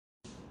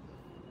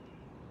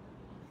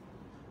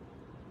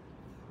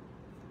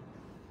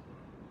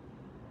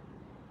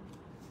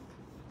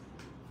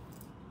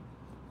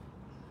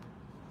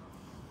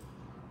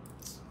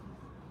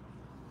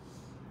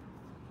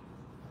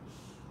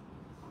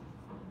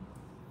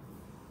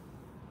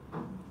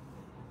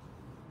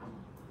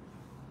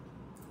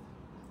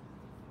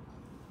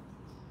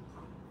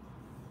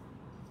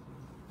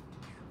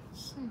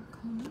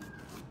এখন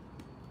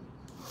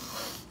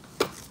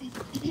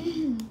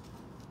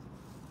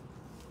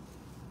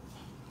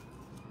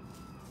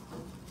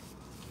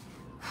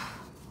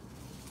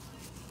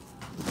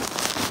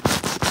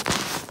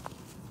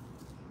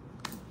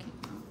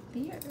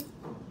clear.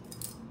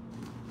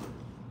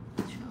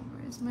 So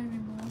where is my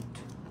remote?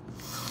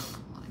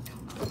 I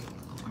don't know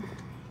anymore.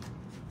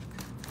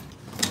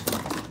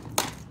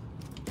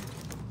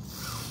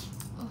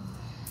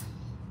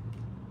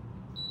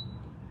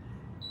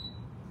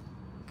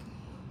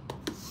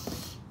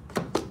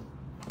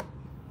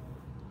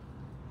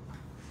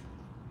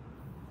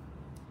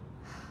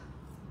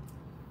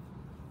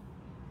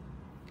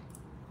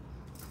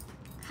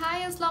 Hi,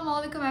 assalamu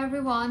alaikum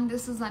everyone.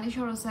 This is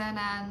Anisha Rozen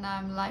and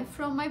I'm live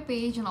from my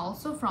page and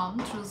also from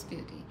Truce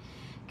Beauty.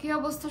 কি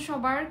অবস্থা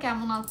সবার,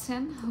 কেমন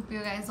আছেন? Hope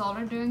you guys all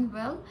are doing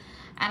well.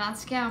 And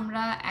আজকে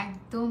আমরা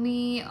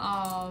একদমই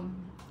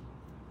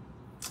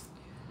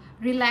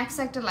relax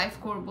একটা live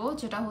করব,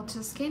 যেটা হচ্ছে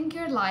স্কিন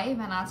কেয়ার লাইভ।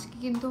 এন্ড আজকে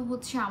কিন্তু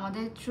হচ্ছে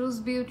আমাদের Truce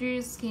Beauty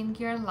স্কিন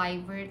কেয়ার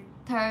লাইভের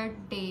 3rd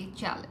ডে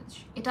চ্যালেঞ্জ।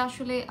 এটা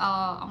আসলে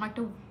আমার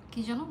একটা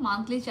কি জানো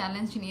মান্থলি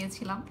চ্যালেঞ্জ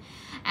নিয়েছিলাম,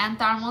 অ্যান্ড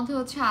তার মধ্যে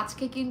হচ্ছে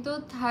আজকে কিন্তু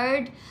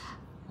 3rd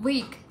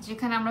উইক,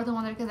 যেখানে আমরা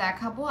তোমাদেরকে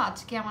দেখাবো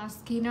আজকে আমার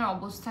স্কিনের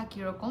অবস্থা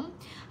কীরকম।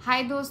 হাই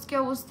দোস্ত, কি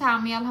অবস্থা?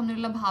 আমি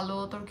আলহামদুলিল্লাহ ভালো,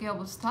 তোর কি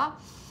অবস্থা?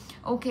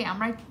 ওকে,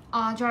 আমরা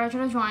যারা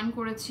যারা জয়েন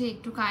করেছি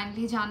একটু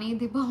কাইন্ডলি জানিয়ে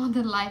দেবো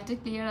আমাদের লাইভটা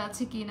ক্লিয়ার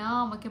আছে কিনা,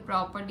 আমাকে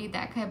প্রপারলি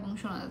দেখা এবং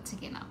শোনা যাচ্ছে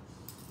কিনা।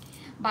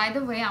 বাই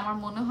দ্য ওয়ে, আমার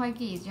মনে হয়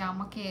কি যে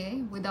আমাকে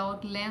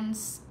উইদাউট লেন্স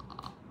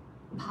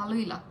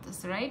ভালোই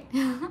লাগতেছে, রাইট?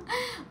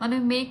 মানে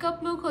মেকআপ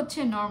লুক হচ্ছে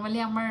নর্মালি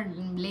আমার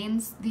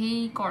লেন্স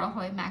দিয়েই করা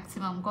হয়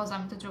ম্যাক্সিমাম, কজ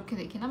আমি তো চোখে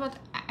দেখি না। বাট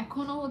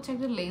এখনও হচ্ছে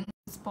একটা লেন্স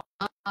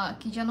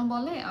কি যেন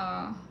বলে,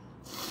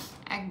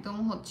 একদম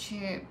হচ্ছে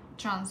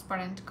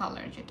ট্রান্সপারেন্ট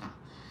কালার যেটা।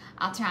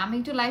 আচ্ছা, আমি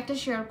একটু লাইভটা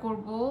শেয়ার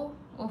করবো।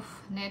 ওফ,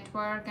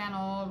 নেটওয়ার্ক অ্যান্ড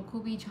অল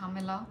খুবই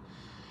ঝামেলা।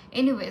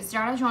 এনিওয়েজ,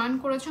 যারা জয়েন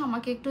করেছো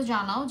আমাকে একটু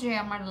জানাও যে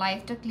আমার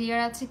লাইভটা ক্লিয়ার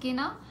আছে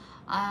কিনা,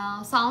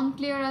 সাউন্ড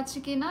ক্লিয়ার আছে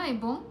কিনা,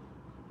 এবং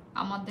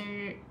আমাদের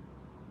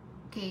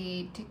কে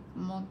ঠিক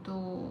মতো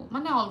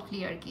মানে অল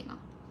ক্লিয়ার কিনা।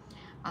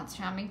 আচ্ছা,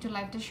 আমি একটু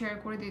লাইভটা শেয়ার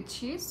করে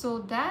দিচ্ছি so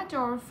that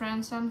our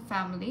friends and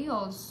family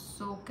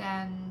also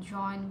can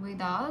join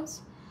with us.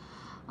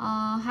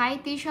 High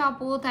Tisha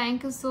আপু, thank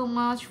you so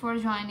much for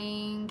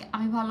joining.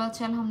 আমি ভালো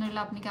আছি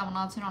আলহামদুলিল্লাহ, আপনি কেমন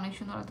আছেন? অনেক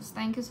সুন্দর আছে,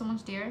 thank you so much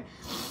dear.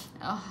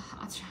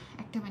 আচ্ছা,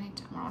 একটা মিনিট,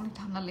 আমার অনেক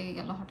ঠান্ডা লেগে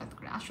গেল হঠাৎ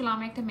করে। আসলে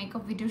আমি একটা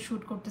মেকআপ ভিডিও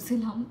শ্যুট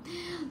করতেছিলাম,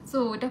 সো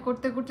ওটা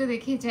করতে করতে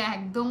দেখি যে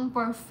একদম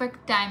পারফেক্ট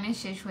টাইমে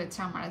শেষ হয়েছে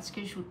আমার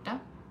আজকের শ্যুটটা।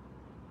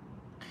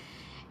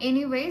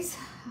 এনিওয়েজ,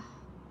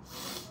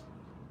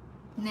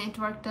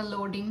 নেটওয়ার্কটা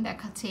লোডিং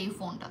দেখাচ্ছে এই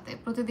ফোনটাতে,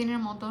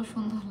 প্রতিদিনের মতো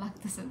সুন্দর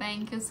লাগতেছে,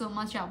 থ্যাংক ইউ সো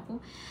মাচ আপু।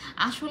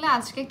 আসলে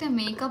আজকে একটা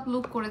মেকআপ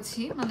লুক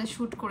করেছি, মানে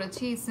শ্যুট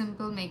করেছি এই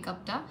সিম্পল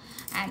মেকআপটা,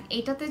 অ্যান্ড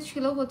এটাতে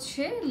ছিল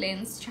হচ্ছে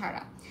লেন্স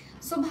ছাড়া।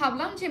 সো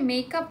ভাবলাম যে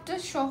মেকআপটা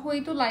সহই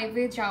তো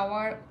লাইভে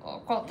যাওয়ার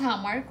কথা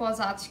আমার, কজ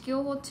আজকেও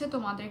হচ্ছে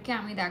তোমাদেরকে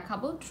আমি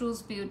দেখাবো truce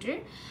বিউটির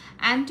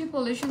anti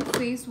pollution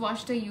face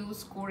ওয়াশটা use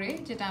করে,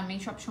 যেটা আমি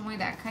সবসময়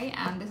দেখাই।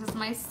 And this is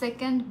my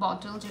second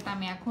bottle, যেটা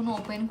আমি এখনও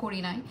ওপেন করি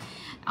নাই।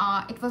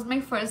 ইট ওয়াজ মাই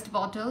ফার্স্ট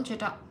বটল,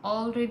 যেটা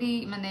অলরেডি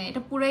মানে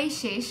এটা পুরাই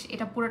শেষ,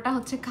 এটা পুরোটা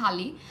হচ্ছে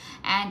খালি।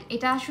 অ্যান্ড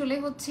এটা আসলে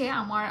হচ্ছে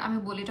আমি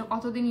বলি এটা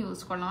কতদিন ইউজ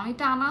করলাম, আমি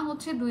এটা আনা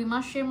হচ্ছে 2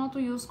 মাসের মতো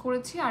ইউজ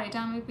করেছি, আর এটা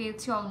আমি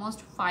পেয়েছি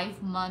অলমোস্ট 5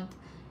 মান্থ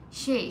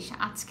শেষ।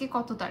 আজকে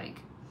কত তারিখ?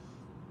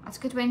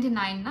 আজকে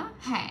 29 না?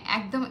 হ্যাঁ,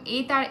 একদম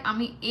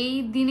আমি এই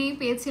দিনেই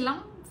পেয়েছিলাম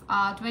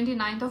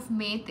 29th of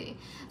May-তে।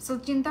 সো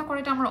চিন্তা করে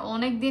এটা আমার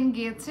অনেক দিন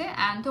গিয়েছে,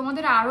 অ্যান্ড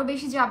তোমাদের আরও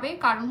বেশি যাবে,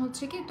 কারণ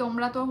হচ্ছে কি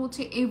তোমরা তো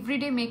হচ্ছে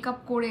এভরিডে মেকআপ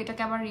করে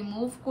এটাকে আবার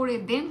রিমুভ করে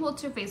দেন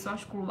হচ্ছে ফেস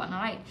ওয়াশ করবা না,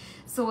 রাইট?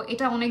 সো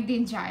এটা অনেক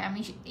দিন যায়,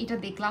 আমি এটা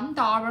দেখলাম।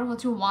 তাও আবার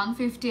হচ্ছে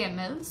 150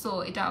 ml, সো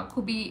এটা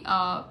খুবই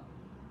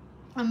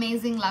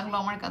অ্যামেজিং লাগলো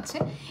আমার কাছে।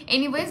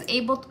 এনিওয়েজ,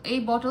 এই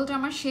বটলটা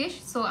আমার শেষ,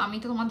 সো আমি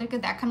তো তোমাদেরকে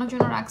দেখানোর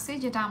জন্য রাখছি,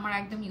 যেটা আমার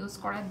একদম ইউজ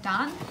করা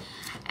ডান।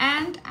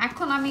 অ্যান্ড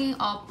এখন আমি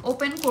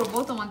ওপেন করব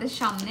তোমাদের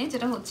সামনে,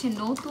 যেটা হচ্ছে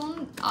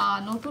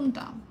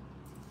নতুনটা।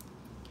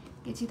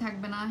 কিছু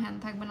থাকবে না, হ্যান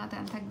থাকবে না,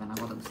 ত্যান থাকবে না,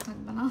 কত কিছু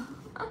থাকবে না।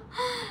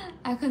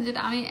 এখন যেটা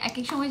আমি এক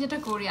এক সময় যেটা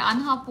করি,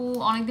 আনহা আপু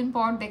অনেকদিন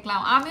পর দেখলাম,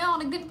 আমিও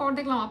অনেকদিন পর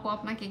দেখলাম আপু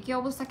আপনাকে, কি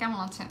অবস্থা, কেমন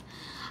আছেন?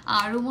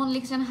 রুমন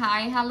লিখছেন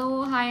high, hello,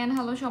 high and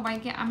hello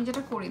সবাইকে। আমি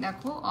যেটা করি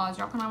দেখো,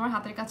 যখন আমার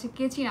হাতের কাছে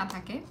কেচি না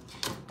থাকে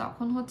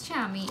তখন হচ্ছে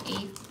আমি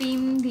এই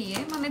পিন দিয়ে,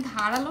 মানে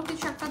ধারালো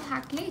কিছু একটা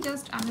থাকলেই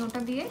জাস্ট আমি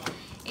ওটা দিয়ে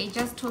এই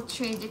জাস্ট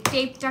হচ্ছে এই যে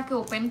টেপটাকে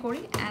ওপেন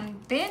করি, অ্যান্ড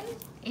দেন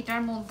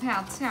এটার মধ্যে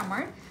আছে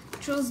আমার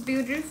ট্রুস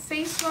বিউটির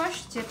ফেস ওয়াশ,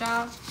 যেটা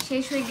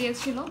শেষ হয়ে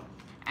গিয়েছিল।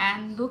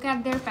 And look at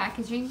their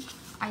packaging,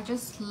 I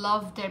just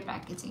love their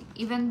packaging.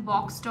 Even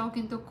বক্সটাও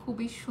কিন্তু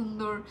খুবই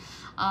সুন্দর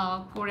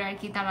করে আর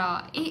কি, তারা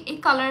এই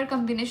কালার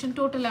কম্বিনেশন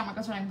টোটালি আমার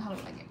কাছে অনেক ভালো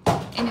লাগে।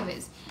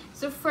 এনিওয়েজ,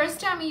 সো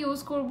ফার্স্টে আমি ইউজ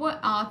করবো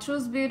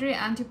truce বিউটির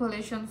anti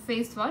pollution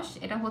face wash.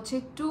 এটা হচ্ছে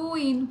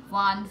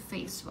 2-in-1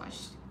 ফেস ওয়াশ,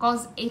 কজ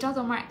এটা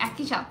তোমার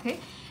একই সাথে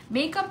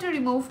মেকআপটা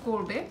রিমুভ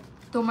করবে,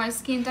 তোমার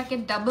স্কিনটাকে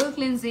ডাবল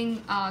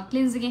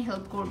ক্লিনজিংয়ে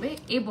হেল্প করবে,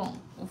 এবং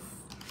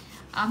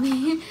আমি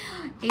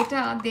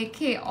এটা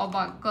দেখে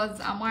অবাক, কজ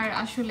আমার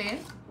আসলে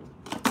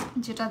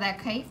যেটা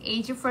দেখাই, এই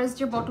যে ফার্স্ট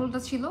যে বটলটা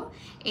ছিল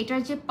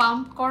এটার যে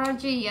পাম্প করার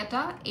যে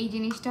ইয়াটা, এই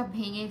জিনিসটা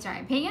ভেঙে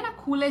যায়, ভেঙে না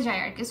খুলে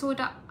যায় আর কি। সো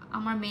এটা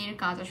আমার মেয়ের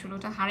কাজ আসলে,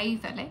 ওটা হারিয়েই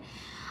ফেলে।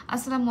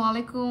 আসসালামু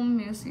আলাইকুম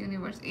মিস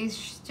ইউনিভার্স, ইস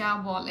যা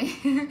বলে।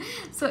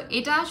 সো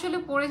এটা আসলে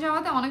পড়ে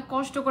যাওয়াতে অনেক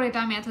কষ্ট করে এটা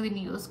আমি এতদিন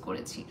ইউজ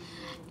করেছি,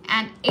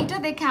 অ্যান্ড এটা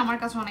দেখে আমার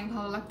কাছে অনেক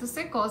ভালো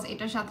লাগতেছে, কজ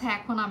এটার সাথে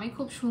এখন আমি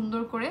খুব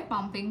সুন্দর করে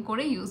পাম্পিং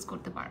করে ইউজ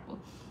করতে পারবো।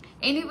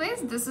 Anyways,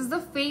 this is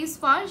the face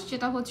wash,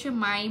 যেটা হচ্ছে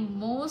my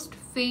most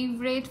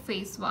favourite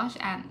face wash,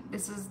 and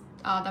this is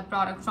the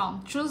product from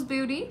Truce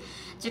Beauty,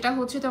 যেটা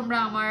হচ্ছে তোমরা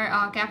আমার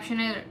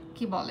ক্যাপশনের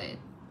কি বলে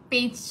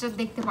পেজটা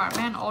দেখতে পারবে।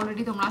 অ্যান্ড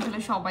অলরেডি তোমরা আসলে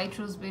সবাই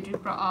Truce Beauty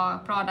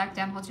প্রোডাক্ট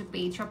অ্যান্ড হচ্ছে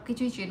পেজ সব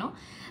কিছুই চেনো।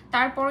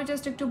 তারপরে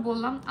জাস্ট একটু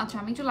বললাম, আচ্ছা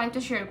আমি একটু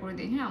লাইভটা শেয়ার করে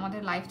দিই। হ্যাঁ,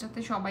 আমাদের লাইভটাতে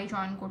সবাই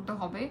জয়েন করতে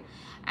হবে,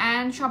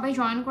 অ্যান্ড সবাই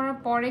জয়েন করার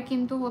পরে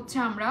কিন্তু হচ্ছে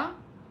আমরা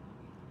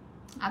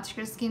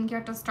আজকের স্কিন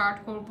কেয়ারটা স্টার্ট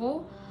করবো।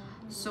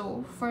 সো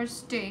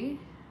ফার্স্টে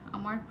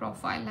আমার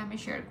প্রোফাইল আমি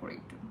শেয়ার করি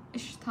একটু।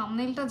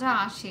 থাম্বনেলটা যা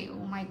আসে, ও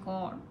মাই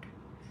গড,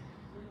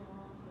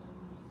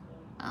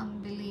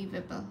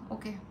 আনবিলিভেবল।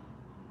 ওকে,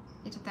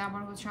 এটাতে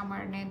আবার হচ্ছে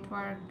আমার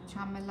নেটওয়ার্ক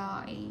ঝামেলা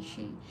এই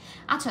সেই।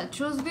 আচ্ছা,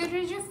 Truce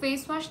Beautyর যে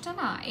ফেস ওয়াশটা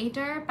না,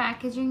 এটার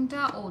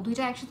প্যাকেজিংটা, ও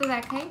দুইটা একসাথে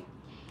দেখাই।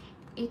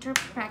 এটার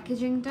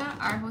প্যাকেজিংটা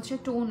আর হচ্ছে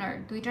টোনার,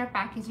 দুইটার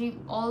প্যাকেজিং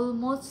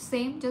অলমোস্ট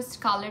সেম, জাস্ট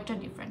কালারটা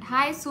different.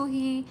 High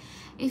সুহি,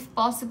 if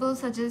possible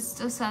suggest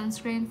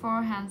sunscreen for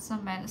handsome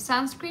man.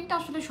 সানস্ক্রিনটা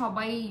আসলে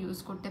সবাই ইউজ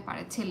করতে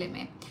পারে, ছেলে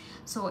মেয়ে।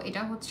 সো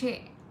এটা হচ্ছে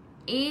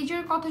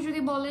এজের কথা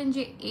যদি বলেন,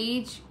 যে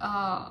এজ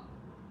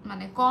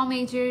মানে কম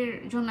এজের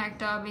জন্য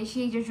একটা, বেশি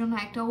এজের জন্য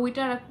একটা,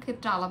 ওইটার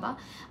ক্ষেত্রে আলাদা।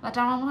 বাট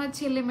আমার মনে হয়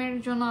ছেলে মেয়ের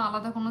জন্য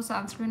আলাদা কোনো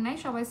সানস্ক্রিন নাই,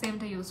 সবাই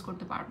সেমটা ইউজ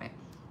করতে পারবে।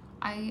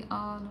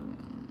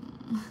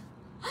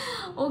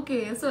 ওকে,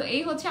 সো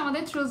এই হচ্ছে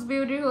আমাদের Truce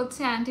Beautyর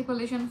হচ্ছে anti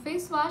pollution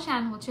face wash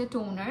and হচ্ছে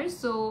toner.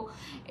 So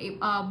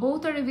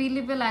both R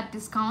available at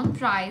discount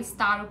price.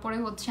 তার উপরে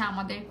হচ্ছে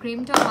আমাদের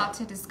ক্রিমটাও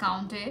আছে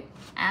ডিসকাউন্টে,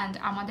 অ্যান্ড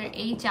আমাদের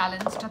এই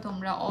চ্যালেঞ্জটা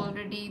তোমরা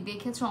অলরেডি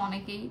দেখেছো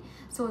অনেকেই।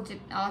 সো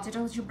যেটা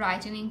হচ্ছে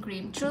ব্রাইটেনিং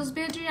ক্রিম Truce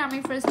Beautyর, আমি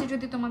ফার্স্টে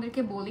যদি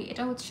তোমাদেরকে বলি,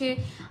 এটা হচ্ছে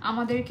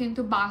আমাদের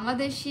কিন্তু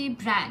বাংলাদেশি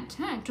ব্র্যান্ড।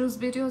 হ্যাঁ, Truce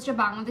Beauty হচ্ছে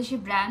বাংলাদেশি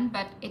ব্র্যান্ড,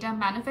 বাট এটা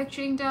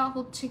ম্যানুফ্যাকচারিংটা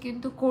হচ্ছে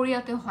কিন্তু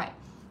কোরিয়াতে হয়।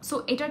 সো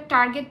এটার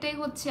টার্গেটটাই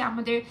হচ্ছে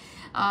আমাদের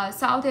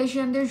সাউথ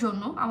এশিয়ানদের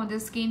জন্য। আমাদের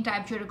স্কিন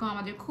টাইপ যেরকম,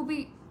 আমাদের খুবই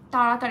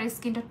তাড়াতাড়ি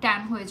স্কিনটা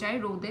ট্যান হয়ে যায়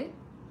রোদে,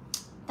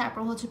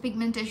 তারপর হচ্ছে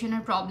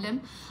পিগমেন্টেশনের প্রবলেম,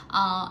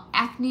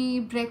 অ্যাকনি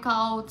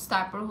ব্রেকআউটস,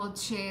 তারপর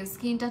হচ্ছে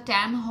স্কিনটা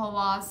ট্যান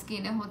হওয়া,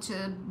 স্কিনে হচ্ছে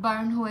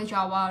বার্ন হয়ে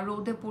যাওয়া,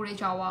 রোদে পড়ে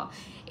যাওয়া,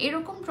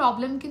 এরকম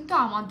প্রবলেম কিন্তু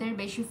আমাদের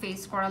বেশি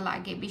ফেস করা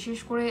লাগে, বিশেষ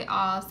করে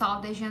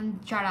সাউথ এশিয়ান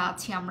যারা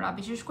আছি আমরা,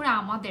 বিশেষ করে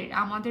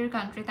আমাদের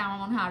কান্ট্রিতে আমার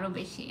মনে হয় আরও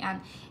বেশি,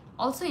 অ্যান্ড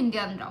অলসো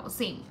ইন্ডিয়ানরাও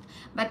সেম।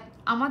 বাট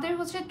আমাদের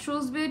হচ্ছে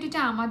Truce Beautyটা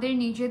আমাদের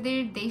নিজেদের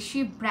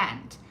দেশি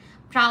ব্র্যান্ড,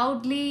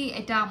 প্রাউডলি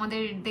এটা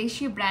আমাদের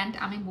দেশি ব্র্যান্ড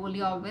আমি বলি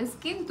অলওয়েজ,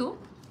 কিন্তু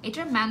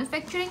এটার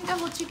ম্যানুফ্যাকচারিংটা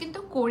হচ্ছে কিন্তু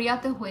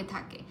কোরিয়াতে হয়ে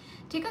থাকে।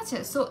 ঠিক আছে,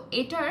 সো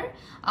এটার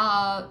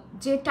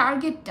যে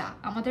টার্গেটটা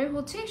আমাদের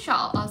হচ্ছে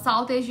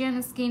সাউথ এশিয়ান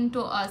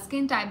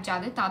স্কিন টাইপ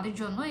যাদের, তাদের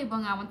জন্য। এবং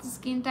আমাদের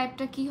স্কিন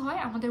টাইপটা কি হয়,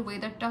 আমাদের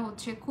ওয়েদারটা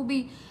হচ্ছে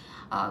খুবই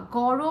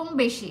গরম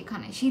বেশি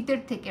এখানে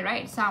শীতের থেকে,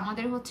 রাইট? সো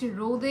আমাদের হচ্ছে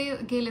রোদে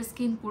গেলে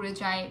স্কিন পুড়ে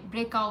যায়,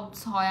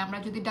 ব্রেকআউটস হয় আমরা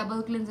যদি ডাবল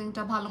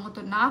ক্লিনজিংটা ভালো মতো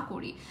না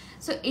করি।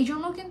 সো এই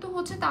জন্য কিন্তু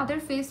হচ্ছে তাদের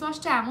ফেস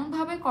ওয়াশটা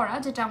এমনভাবে করা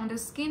যেটা আমাদের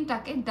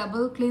স্কিনটাকে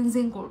ডাবল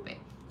ক্লিনজিং করবে।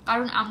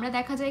 কারণ আমরা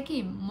দেখা যায় কি,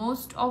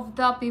 মোস্ট অফ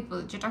দ্য পিপল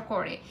যেটা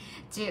করে,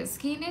 যে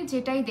স্কিনে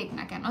যেটাই দেখ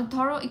না কেন,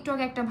 ধরো একটু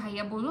আগে একটা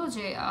ভাইয়া বললো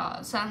যে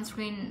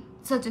সানস্ক্রিন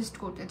সাজেস্ট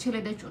করতে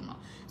ছেলেদের জন্য।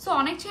 সো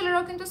অনেক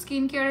ছেলেরাও কিন্তু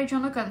স্কিন কেয়ারের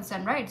জন্য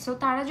কনসার্ন, রাইট? সো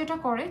তারা যেটা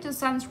করে, যে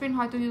সানস্ক্রিন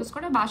হয়তো ইউজ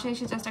করে, বাসায়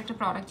এসে জাস্ট একটা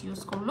প্রোডাক্ট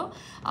ইউজ করলো,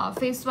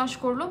 ফেস ওয়াশ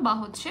করলো, বা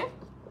হচ্ছে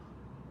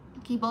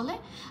কি বলে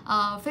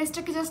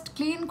ফেসটাকে জাস্ট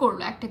ক্লিন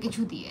করলো একটা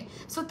কিছু দিয়ে।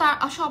 সো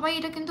সবাই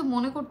এটা কিন্তু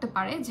মনে করতে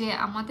পারে যে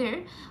আমাদের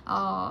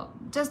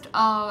জাস্ট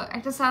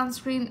একটা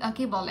সানস্ক্রিন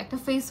কি বলে একটা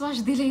ফেস ওয়াশ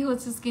দিলেই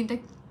হচ্ছে স্কিনটা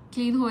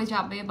ক্লিন হয়ে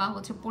যাবে বা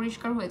হচ্ছে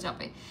পরিষ্কার হয়ে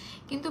যাবে।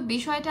 কিন্তু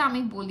বিষয়টা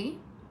আমি বলি,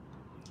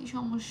 কি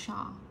সমস্যা,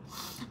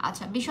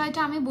 আচ্ছা বিষয়টা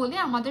আমি বলি,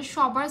 আমাদের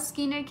সবার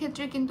স্কিনের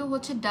ক্ষেত্রে কিন্তু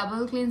হচ্ছে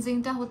ডাবল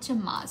ক্লিনজিংটা হচ্ছে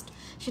মাস্ট।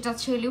 সেটা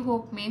ছেলে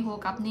হোক মেয়ে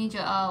হোক, আপনি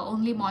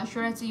অনলি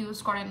ময়শ্চারাইজার ইউজ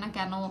করেন না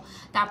কেন,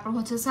 তারপর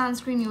হচ্ছে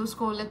সানস্ক্রিন ইউজ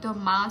করলে তো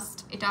মাস্ট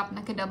এটা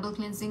আপনাকে ডাবল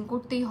ক্লিনজিং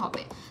করতেই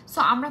হবে। সো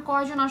আমরা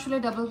কয়জন আসলে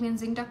ডাবল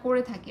ক্লিনজিংটা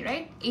করে থাকি,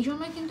 রাইট? এই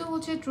জন্যই কিন্তু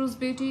হচ্ছে Truce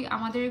Beauty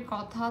আমাদের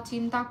কথা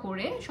চিন্তা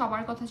করে,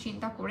 সবার কথা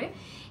চিন্তা করে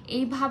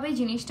এইভাবে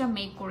জিনিসটা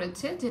মেক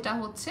করেছে, যেটা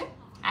হচ্ছে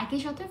একই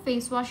সাথে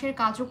ফেস ওয়াশের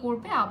কাজও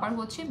করবে, আবার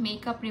হচ্ছে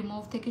মেকআপ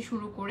রিমুভ থেকে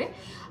শুরু করে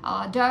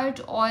ডার্ট,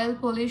 অয়েল,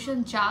 পলিউশন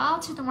যা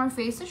আছে তোমার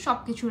ফেসে সব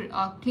কিছু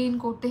ক্লিন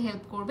করতে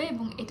হেল্প করবে,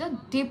 এবং এটা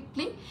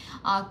ডিপলি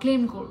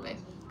ক্লিন করবে।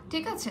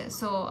 ঠিক আছে,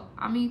 সো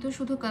আমি তো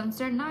শুধু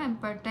কনসার্ন না, আমি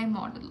পার্ট টাইম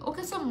মডেল।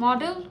 ওকে, সো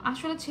মডেল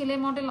আসলে ছেলে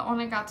মডেল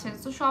অনেক আছে,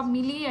 সো সব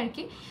মিলিয়ে আর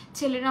কি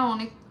ছেলেরা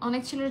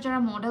অনেক ছেলেরা যারা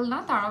মডেল না,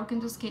 তারাও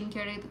কিন্তু স্কিন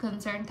কেয়ারে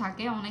কনসার্ন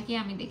থাকে। অনেকেই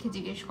আমি দেখে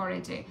জিজ্ঞেস করে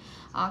যে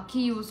কি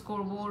ইউজ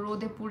করব,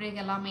 রোদে পুড়ে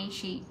গেলাম এই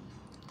সেই।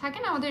 থাকে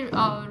না আমাদের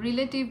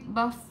রিলেটিভ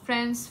বা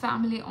ফ্রেন্ডস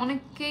ফ্যামিলি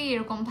অনেকেই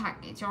এরকম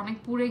থাকে যে অনেক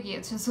পুড়ে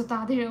গিয়েছে, সো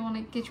তাদের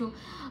অনেক কিছু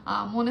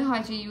মনে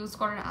হয় যে ইউজ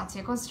করার আছে,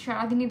 বিকজ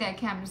সারাদিনই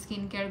দেখে আমি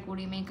স্কিন কেয়ার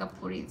করি, মেকআপ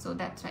করি, so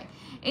that's right.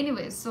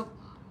 Anyways, so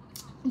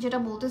যেটা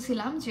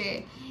বলতেছিলাম যে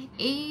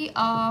এই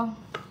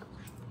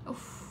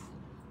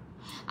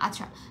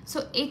আচ্ছা, সো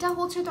এটা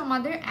হচ্ছে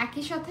তোমাদের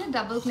একই সাথে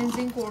ডাবল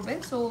ক্লিনজিং করবে,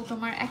 সো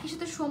তোমার একই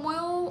সাথে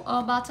সময়ও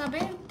বাঁচাবে,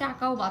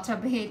 টাকাও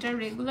বাঁচাবে। এটার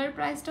রেগুলার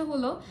প্রাইসটা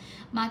হলো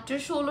মাত্র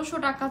 1600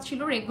 টাকা ছিল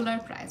regular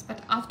price, but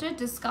after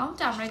discount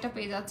আমরা এটা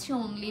পেয়ে যাচ্ছি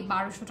অনলি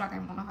 1200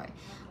 টাকায় মনে হয়,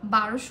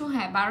 1200,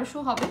 হ্যাঁ 1200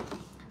 হবে।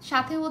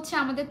 সাথে হচ্ছে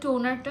আমাদের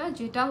টোনারটা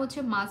যেটা হচ্ছে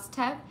মাস্ট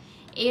হ্যাভ,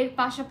 এর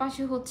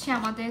পাশাপাশি হচ্ছে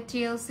আমাদের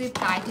টিএলসি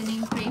টাইটেনিং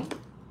ক্রিম,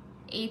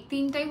 এই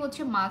তিনটাই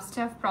হচ্ছে মাস্ট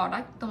হ্যাভ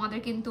প্রোডাক্ট তোমাদের।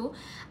 কিন্তু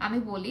আমি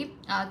বলি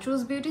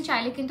ট্রুস বিউটি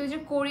চাইলে কিন্তু যে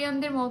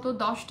কোরিয়ানদের মতো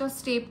 10টা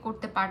স্টেপ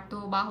করতে পারতো,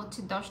 বা হচ্ছে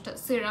 10টা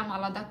সিরাম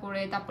আলাদা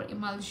করে, তারপর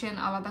ইমালশন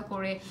আলাদা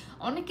করে,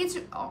 অনেক কিছু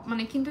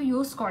মানে কিন্তু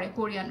ইউজ করে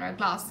কোরিয়ানরা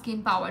গ্লাস স্কিন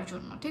পাওয়ার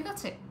জন্য, ঠিক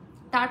আছে।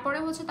 তারপরে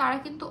হচ্ছে তারা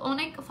কিন্তু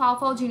অনেক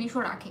ফাও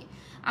জিনিসও রাখে।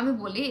 আমি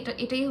বলি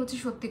এটাই হচ্ছে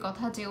সত্যি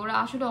কথা, যে ওরা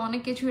আসলে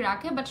অনেক কিছুই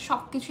রাখে, বাট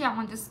সব কিছুই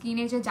আমাদের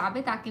স্কিনে যে যাবে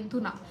তা কিন্তু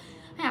না।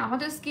 হ্যাঁ,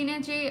 আমাদের স্কিনে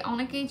যে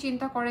অনেকেই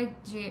চিন্তা করে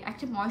যে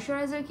একটা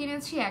ময়শ্চারাইজার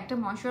কিনেছি, একটা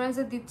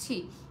ময়শ্চারাইজার দিচ্ছি,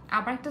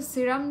 আবার একটা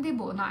সিরাম দিব,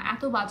 না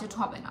এত বাজেট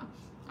হবে না।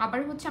 আবার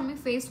হচ্ছে আমি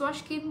ফেস ওয়াশ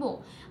কিনবো,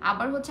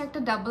 আবার হচ্ছে একটা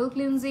ডাবল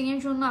ক্লিনজিং এর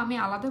জন্য আমি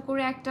আলাদা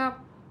করে একটা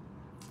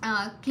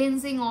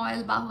ক্লিনজিং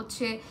অয়েল বা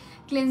হচ্ছে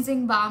ক্লিনজিং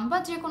বাম বা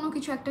যে কোনো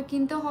কিছু একটা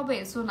কিনতে হবে,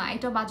 সো না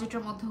এটা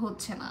বাজেটের মধ্যে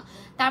হচ্ছে না।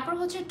 তারপর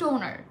হচ্ছে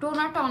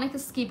টোনারটা অনেকে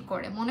স্কিপ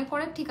করে, মনে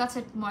করে ঠিক আছে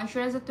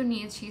ময়শ্চারাইজার তো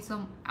নিয়েছি, সো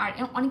আর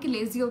অনেকে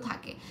লেজিও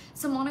থাকে,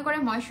 সো মনে করে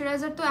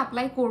ময়শ্চারাইজার তো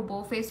অ্যাপ্লাই করবো,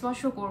 ফেস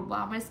ওয়াশও করবো,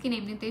 আমার স্কিন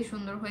এমনিতেই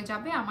সুন্দর হয়ে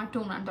যাবে, আমার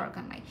টোনার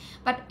দরকার নাই।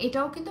 বাট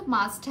এটাও কিন্তু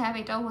মাস্ট হ্যাভ,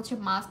 এটাও হচ্ছে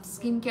মাস্ট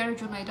স্কিন কেয়ারের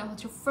জন্য, এটা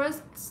হচ্ছে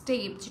ফার্স্ট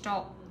স্টেপ, যেটা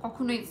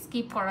কখনোই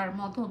স্কিপ করার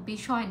মতো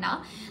বিষয় না,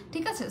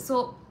 ঠিক আছে। সো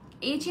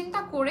এই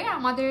চিন্তা করে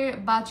আমাদের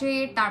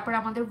বাজেট, তারপর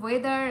আমাদের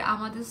ওয়েদার,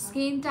 আমাদের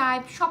স্কিন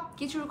টাইপ সব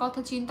কিছুর কথা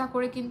চিন্তা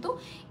করে কিন্তু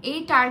এই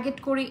টার্গেট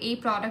করে এই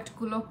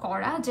প্রোডাক্টগুলো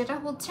করা, যেটা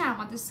হচ্ছে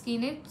আমাদের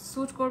স্কিনে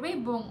স্যুট করবে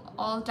এবং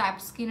অল টাইপ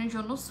স্কিনের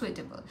জন্য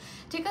সুইটেবল,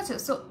 ঠিক আছে।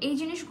 সো এই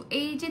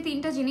যে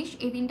তিনটা জিনিস,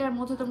 এই তিনটার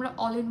মধ্যে তোমরা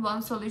অল ইন ওয়ান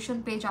সলিউশন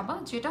পেয়ে যাবা,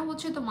 যেটা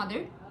হচ্ছে তোমাদের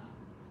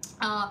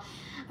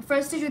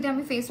ফার্স্টে যদি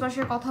আমি ফেস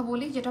ওয়াশের কথা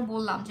বলি, যেটা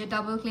বললাম যে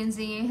ডাবল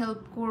ক্লিনজিংয়ে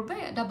হেল্প করবে,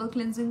 ডাবল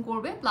ক্লিনজিং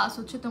করবে, প্লাস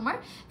হচ্ছে তোমার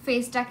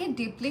ফেসটাকে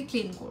ডিপলি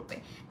ক্লিন করবে,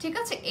 ঠিক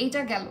আছে।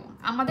 এইটা গেল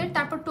আমাদের।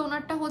 তারপর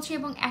টোনারটা হচ্ছে,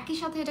 এবং একই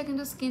সাথে এটা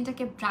কিন্তু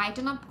স্কিনটাকে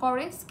ব্রাইটেন আপ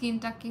করে,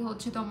 স্কিনটাকে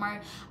হচ্ছে তোমার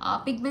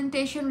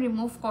পিগমেন্টেশন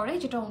রিমুভ করে,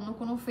 যেটা অন্য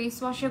কোনো ফেস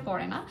ওয়াশে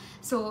করে না।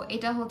 সো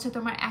এটা হচ্ছে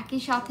তোমার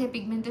একই সাথে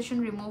পিগমেন্টেশন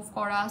রিমুভ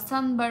করা,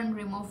 সানবার্ন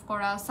রিমুভ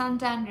করা,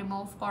 সানট্যান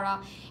রিমুভ করা,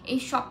 এই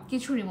সব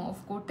কিছু রিমুভ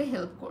করতে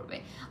হেল্প করবে।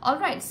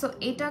 অলরাইট, সো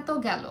এটা তো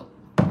গেল।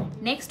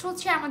 নেক্সট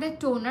হচ্ছে আমাদের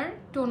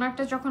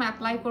টোনারটা যখন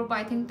অ্যাপ্লাই করবো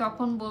আই থিঙ্ক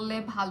তখন বললে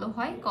ভালো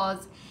হয়, কজ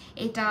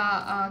এটা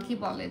কি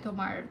বলে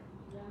তোমার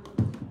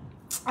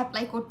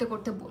অ্যাপ্লাই করতে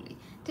করতে বলি,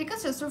 ঠিক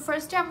আছে। সো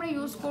ফার্স্টে আমরা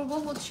ইউজ করব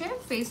হচ্ছে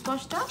ফেস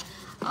ওয়াশটা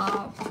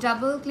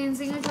ডাবল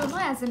ক্লিনজিংয়ের জন্য,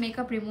 অ্যাজ এ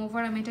মেকআপ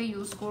রিমুভার আমি এটা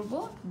ইউজ করব।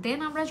 দেন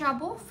আমরা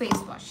যাব ফেস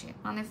ওয়াশে,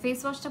 মানে ফেস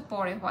ওয়াশটা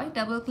পরে হয়।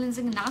 ডাবল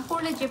ক্লিনজিং না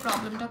করলে যে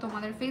প্রবলেমটা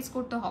তোমাদের ফেস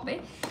করতে হবে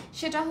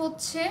সেটা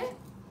হচ্ছে,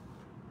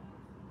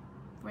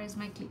 where is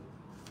my clip?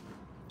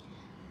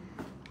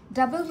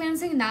 Double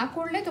cleansing না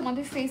করলে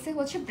তোমাদের ফেসে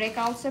হচ্ছে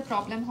ব্রেকআউটসের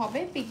প্রবলেম হবে,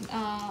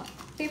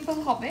 পিম্পল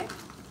হবে,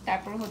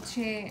 তারপর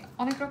হচ্ছে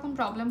অনেক রকম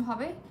প্রবলেম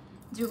হবে,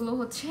 যেগুলো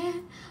হচ্ছে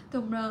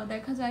তোমরা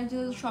দেখা যায় যে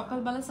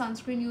সকালবেলা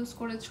সানস্ক্রিন ইউজ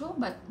করেছো,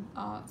 বাট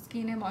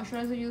স্কিনে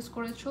ময়শ্চারাইজার ইউজ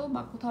করেছো,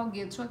 বা কোথাও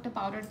গিয়েছো একটা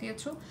পাউডার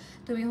দিয়েছো,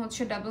 তুমি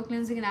হচ্ছে ডাবল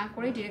ক্লিনজিং না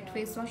করে ডিরেক্ট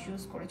ফেস ওয়াশ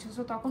ইউজ করেছো,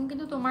 সো তখন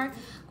কিন্তু তোমার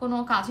কোনো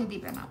কাজে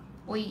দিবে না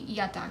ওই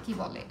ইয়াটা, কি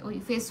বলে ওই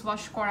ফেস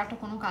ওয়াশ করাটা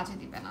কোনো কাজে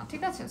দিবে না,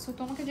 ঠিক আছে। সো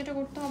তোমাকে যেটা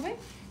করতে হবে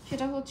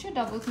সেটা হচ্ছে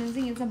double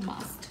cleansing is a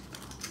must.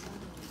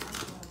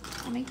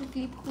 আমি একটু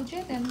ক্লিপ খুঁজে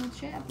দেন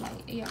হচ্ছে অ্যাপ্লাই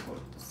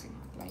করতেছি।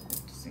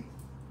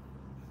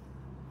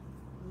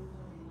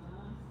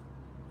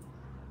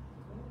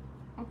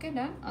 ওকে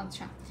ডান।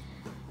 আচ্ছা,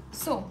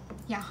 সো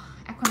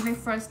এখন আমি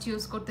ফার্স্ট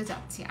ইউজ করতে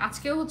যাচ্ছি।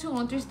 আজকেও হচ্ছে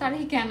 29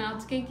 তারিখ, কেন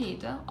আজকে কি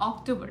এটা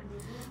অক্টোবর,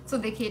 সো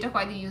দেখি এটা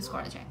কয়দিন ইউজ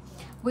করা যায়।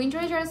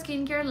 উইন্টারে যারা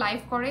স্কিন কেয়ার লাইভ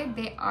করে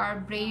দে আর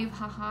ব্রেভ,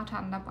 হাহা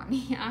ঠান্ডা পানি,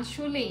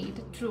 আসলে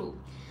এটা ট্রু।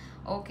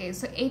 ওকে,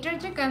 সো এটার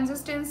যে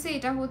কনসিস্টেন্সি,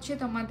 এটা হচ্ছে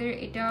তোমাদের,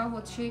 এটা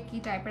হচ্ছে কি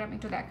টাইপের আমি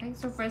একটু দেখাই।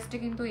 সো ফার্স্টে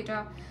কিন্তু এটা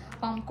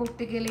পাম্প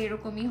করতে গেলে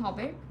এরকমই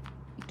হবে,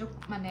 একটু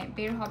মানে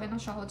বের হবে না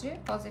সহজে,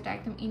 কজ এটা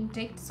একদম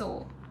ইনটেক্ট। সো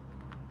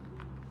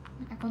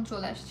এখন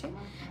চলে আসছে,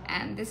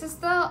 and this is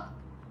the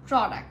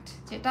product,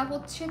 যেটা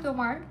হচ্ছে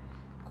তোমার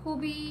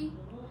খুবই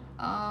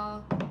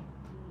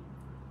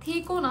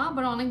থিকও না,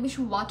 আবার অনেক বেশি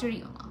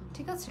ওয়াটারিও না,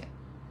 ঠিক আছে।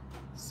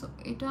 সো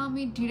এটা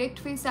আমি ডিরেক্ট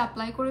ফেসে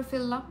অ্যাপ্লাই করে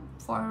ফেললাম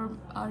ফর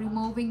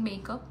রিমুভিং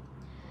মেকআপ,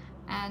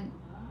 অ্যান্ড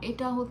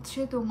এটা হচ্ছে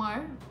তোমার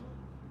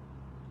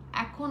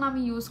এখন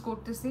আমি ইউজ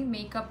করতেছি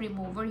মেকআপ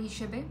রিমুভার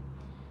হিসেবে।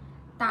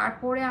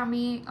 তারপরে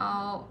আমি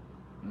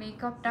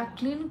মেকআপটা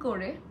ক্লিন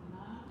করে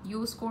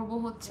ইউজ করব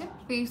হচ্ছে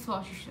ফেস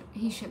ওয়াশ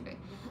হিসেবে।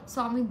 সো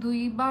আমি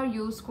 2বার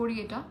ইউজ করি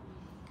এটা,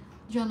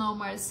 যেন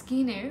আমার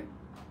স্কিনের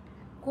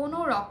কোনো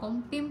রকম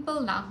পিম্পল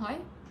না হয়।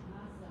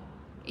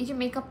 এই যে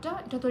মেকআপটা,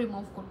 এটা তো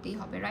রিমুভ করতেই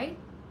হবে, রাইট?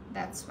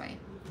 That's why.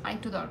 আর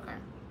একটু দরকার।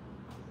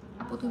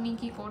 আপু তুমি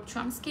কি করছো?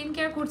 আমি স্কিন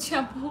কেয়ার করছি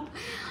আপু।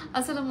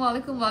 আসসালামু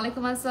আলাইকুম।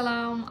 ওয়ালাইকুম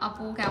আসসালাম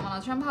আপু, কেমন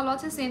আছো? আমি ভালো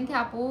আছি সেন্থি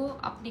আপু,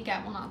 আপনি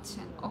কেমন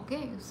আছেন? ওকে,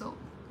 সো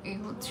এই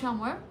হচ্ছে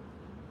আমার,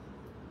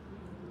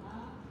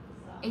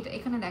 এটা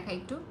এখানে দেখা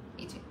একটু,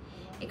 এই যে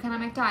এখানে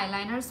আমি একটা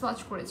আইলাইনার সোয়াচ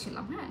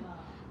করেছিলাম, হ্যাঁ।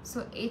 সো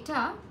এটা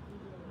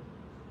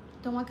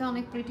তোমাকে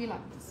অনেক প্রিটি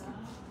লাগতেছে।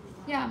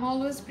 ইয়া, I am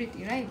always pretty,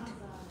 right?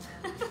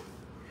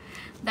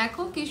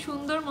 দেখো কি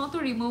সুন্দর মতো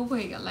রিমুভ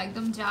হয়ে গেল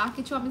একদম, যা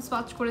কিছু আমি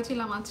সোয়াচ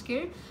করেছিলাম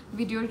আজকের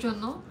ভিডিওর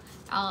জন্য,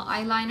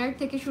 আইলাইনার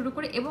থেকে শুরু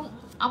করে। এবং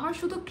আমার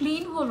শুধু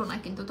ক্লিন হলো না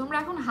কিন্তু, তোমরা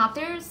এখন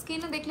হাতের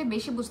স্কিনে দেখলে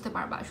বেশি বুঝতে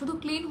পারবা, শুধু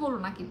ক্লিন হলো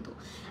না কিন্তু,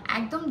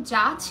 একদম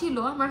যা ছিল,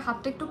 আমার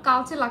হাতটা একটু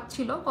কালচে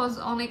লাগছিল, কজ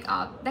অনেক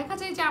দেখা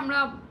যায় যে আমরা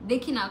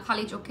দেখি না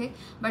খালি চোখে,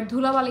 বাট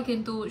ধুলাবালি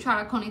কিন্তু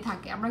সারাক্ষণই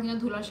থাকে, আমরা কিন্তু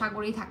ধুলার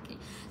সাগরেই থাকি।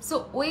 সো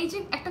ওই যে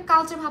একটা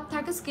কালচে ভাব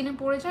থাকে স্কিনে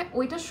পড়ে যায়,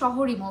 ওইটা সহ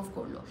রিমুভ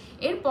করলো।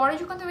 এরপরে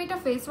যখন তুমি এটা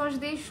ফেস ওয়াশ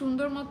দিয়ে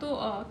সুন্দর মতো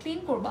ক্লিন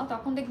করবা,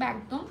 তখন দেখবে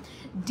একদম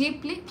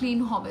ডিপলি ক্লিন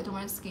হবে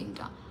তোমার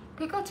স্কিনটা,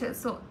 ঠিক আছে?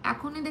 সো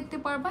এখনই দেখতে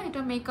পারবা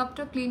এটা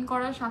মেকআপটা ক্লিন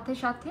করার সাথে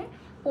সাথে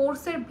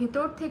পোরসের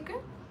ভেতর থেকে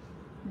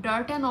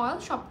ডার্ট অ্যান্ড অয়েল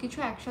সব কিছু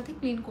একসাথে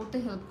ক্লিন করতে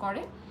হেল্প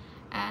করে।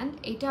 অ্যান্ড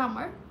এটা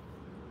আমার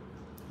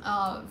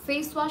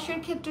ফেস ওয়াশের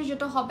ক্ষেত্রে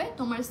যেটা হবে,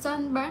 তোমার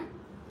সানবার্ন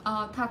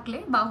থাকলে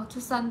বা হচ্ছে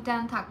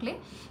সানট্যান থাকলে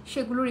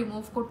সেগুলো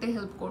রিমুভ করতে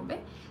হেল্প করবে।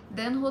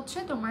 দেন হচ্ছে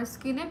তোমার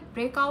স্কিনে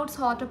ব্রেকআউটস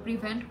হওয়াটা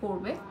প্রিভেন্ট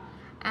করবে।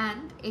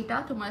 অ্যান্ড এটা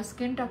তোমার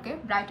স্কিনটাকে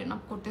ব্রাইটেন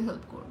আপ করতে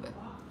হেল্প করবে।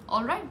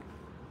 অলরাইট,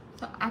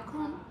 তো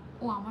এখন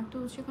আমার তো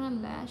হচ্ছে এখানে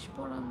ল্যাশ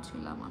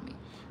পরাচ্ছিলাম আমি।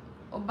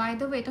 ও বাই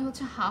দ্য ওয়ে, এটা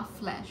হচ্ছে হাফ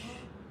ফ্ল্যাশ,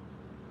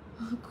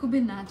 খুবই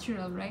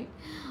ন্যাচারাল, রাইট?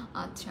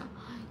 আচ্ছা,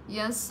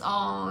 ইয়েস,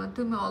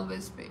 তুমি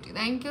always pretty,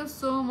 thank you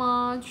so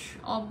much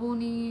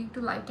Abani. একটু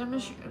লাইটটা আমরা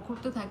শেয়ার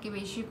করতে থাকি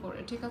বেশি করে,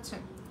 ঠিক আছে?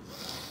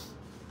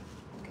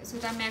 ওকে,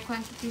 সেটা আমি এখন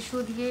একটা টিস্যু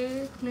দিয়ে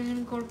ক্লিন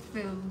করে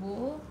ফেলবো।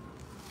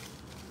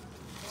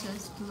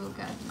 Just look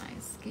at my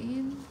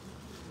skin.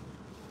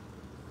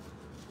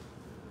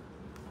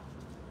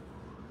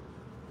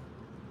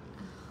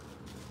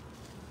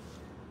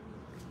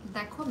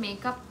 দেখো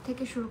মেকআপ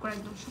থেকে শুরু করে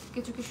একদম সব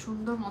কিছু কি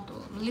সুন্দর মতো,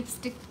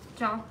 লিপস্টিক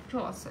যা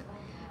আছে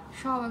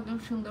সব একদম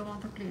সুন্দর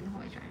মতো ক্লিন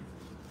হয়ে যায়,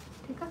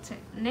 ঠিক আছে?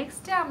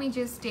 নেক্সটে আমি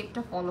যে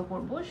স্টেপটা ফলো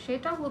করব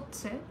সেটা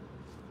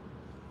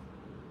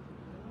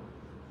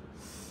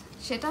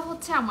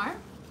হচ্ছে আমার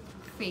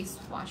ফেস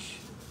ওয়াশ।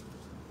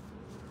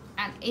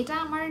 অ্যান্ড এটা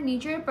আমার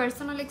নিজের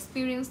পার্সোনাল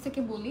এক্সপিরিয়েন্স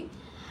থেকে বলি,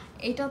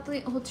 এটা তো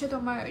হচ্ছে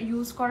তোমার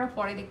ইউজ করার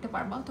পরে দেখতে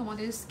পারবা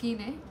তোমাদের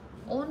স্কিনে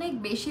অনেক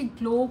বেশি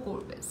গ্লো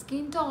করবে,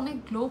 স্কিনটা অনেক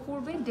গ্লো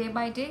করবে, ডে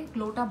বাই ডে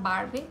গ্লোটা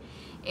বাড়বে।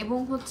 এবং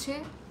হচ্ছে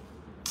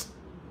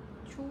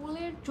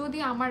চুলের যদি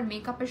আমার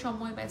মেকআপের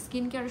সময় বা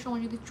স্কিন কেয়ারের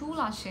সময় যদি চুল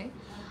আসে,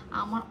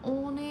 আমার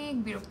অনেক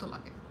বিরক্ত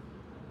লাগে।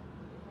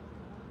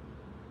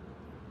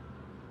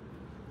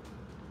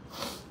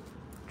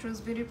 Truce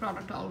beauty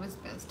product always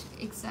best,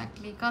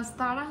 exactly, কাজ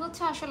তারা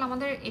হচ্ছে আসলে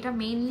আমাদের এটা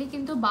মেইনলি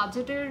কিন্তু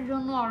বাজেটের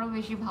জন্য আরও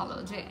বেশি ভালো,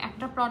 যে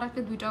একটা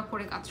প্রোডাক্টে 2টা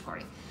করে কাজ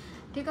করে,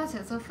 ঠিক আছে?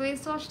 সো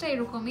ফেস ওয়াশটা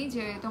এরকমই,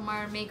 যে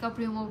তোমার মেকআপ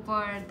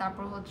রিমুভার,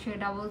 তারপর হচ্ছে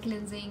ডাবল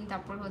ক্লিনজিং,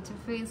 তারপর হচ্ছে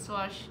ফেস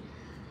ওয়াশ,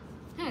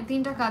 হ্যাঁ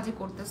 3টা কাজই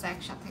করতেছে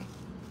একসাথে।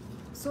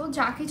 সো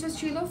যা কিছু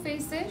ছিল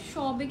ফেসে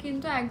সবই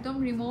কিন্তু একদম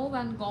রিমুভ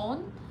অ্যান্ড গন।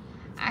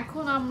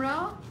 এখন আমরা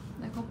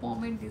দেখো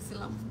পমেড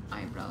দিয়েছিলাম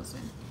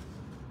আইব্রাউজে,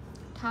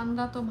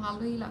 ঠান্ডা তো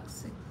ভালোই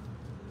লাগছে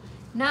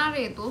না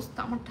রে দোস্ত,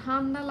 আমার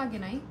ঠান্ডা লাগে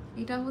নাই,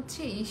 এটা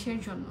হচ্ছে ইসের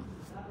জন্য,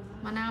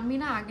 মানে আমি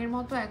না আগের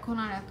মতো এখন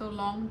আর এত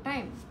লং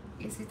টাইম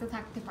এসিতে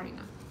থাকতে পারি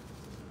না,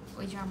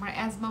 ওই যে আমার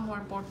অ্যাজমা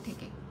হওয়ার পর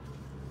থেকে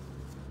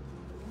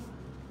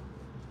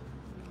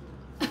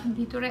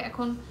ভিতরে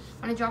এখন,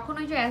 মানে যখন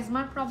ওই যে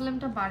অ্যাজমার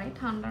প্রবলেমটা বাড়ে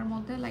ঠান্ডার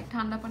মধ্যে, লাইক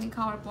ঠান্ডা পানি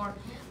খাওয়ার পর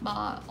বা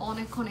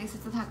অনেকক্ষণ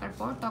এসিতে থাকার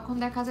পর, তখন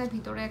দেখা যায়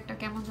ভিতরে একটা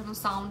কেমন যেন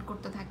সাউন্ড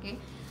করতে থাকে,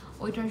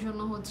 ওইটার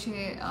জন্য হচ্ছে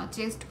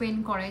চেস্ট পেন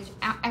করে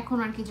এখন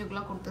আর কি,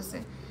 যেগুলো করতেছে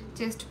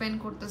চেস্ট পেন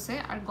করতেছে,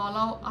 আর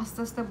গলাও আস্তে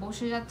আস্তে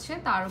বসে যাচ্ছে,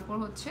 তার উপর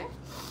হচ্ছে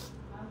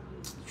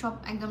সব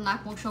একদম নাক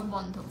মুখ সব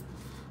বন্ধ।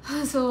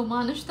 সো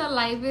মানুষ তো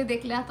লাইভে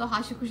দেখলে এত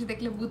হাসি খুশি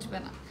দেখলে বুঝবে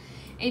না।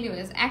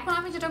 এনিওয়েজ, এখন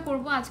আমি যেটা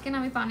করব, আজকে না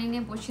আমি পানি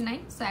নিয়ে বসি নাই,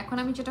 সো এখন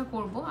আমি যেটা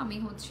করব, আমি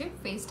হচ্ছে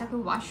ফেসটাকে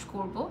ওয়াশ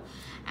করব।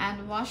 অ্যান্ড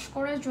ওয়াশ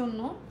করার জন্য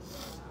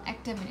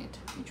একটা মিনিট,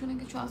 পিছনে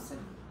কিছু আছে,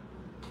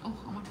 ও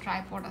আমার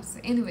ট্রাইপড আছে।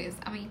 এনিওয়েজ,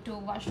 আমি একটু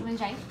ওয়াশরুমে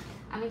যাই,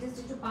 আমি জাস্ট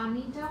একটু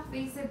পানিটা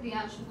ফেসে দিয়ে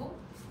আসবো।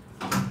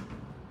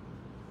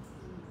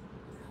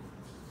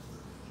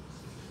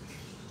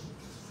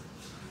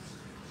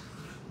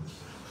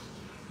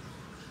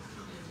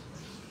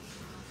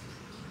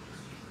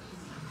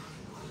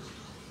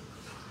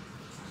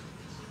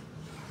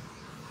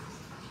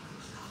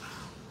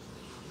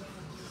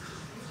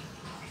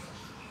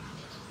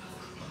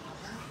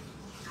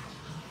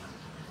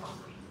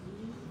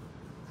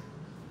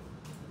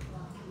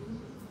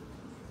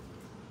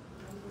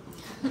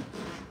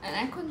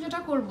 এখন যেটা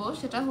করব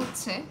সেটা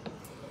হচ্ছে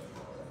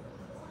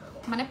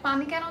মানে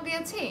পানি কেন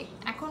দিয়েছি,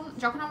 এখন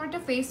যখন আমরা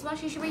একটা ফেস ওয়াশ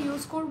হিসেবে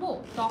ইউজ করব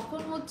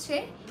তখন হচ্ছে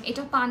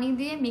এটা পানি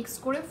দিয়ে মিক্স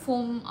করে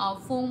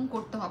ফোম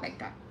করতে হবে,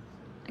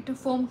 একটা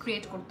ফোম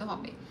ক্রিয়েট করতে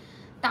হবে,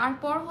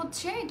 তারপর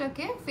হচ্ছে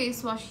এটাকে ফেস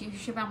ওয়াশ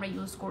হিসেবে আমরা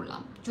ইউজ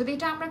করলাম। যদি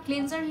এটা আমরা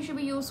ক্লিনজার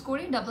হিসেবে ইউজ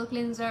করি,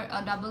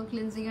 ডাবল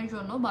ক্লিনজিং এর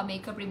জন্য বা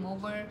মেকআপ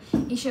রিমুভার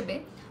হিসেবে,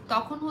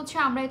 তখন হচ্ছে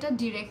আমরা এটা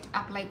ডিরেক্ট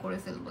অ্যাপ্লাই করে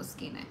ফেলবো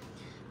স্কিনে।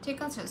 ঠিক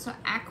আছে, সো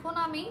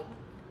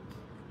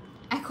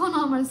এখন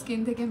আমার স্কিন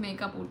থেকে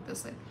মেকআপ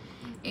উঠতেছে।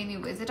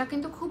 এনিওয়েজ, এটা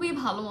কিন্তু খুবই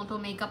ভালো মতো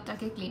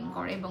মেকআপটাকে ক্লিন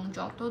করে এবং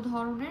যত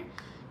ধরনের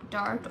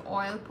ডার্ট,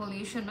 অয়েল,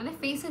 পলিউশন মানে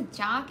ফেসে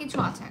যা কিছু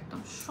আছে একদম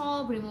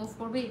সব রিমুভ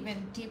করবে, ইভেন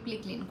ডিপলি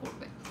ক্লিন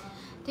করবে।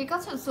 ঠিক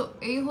আছে, সো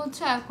এই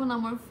হচ্ছে এখন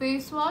আমার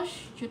ফেস ওয়াশ,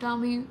 যেটা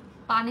আমি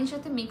পানির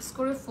সাথে মিক্স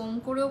করে ফোম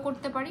করেও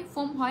করতে পারি।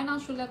 ফোম হয় না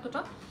আসলে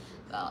এতটা,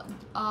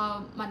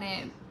 মানে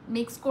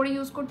মিক্স করে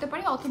ইউজ করতে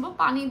পারি, অথবা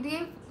পানি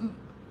দিয়ে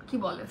কি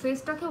বলে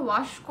ফেসটাকে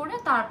ওয়াশ করে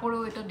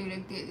তারপরেও এটা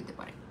ডিরেক্ট দিয়ে দিতে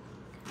পারি।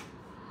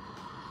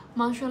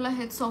 মাশাআল্লাহ,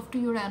 heads of to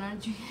your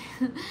energy.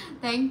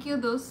 Thank you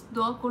দোস্ত,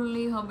 দোয়া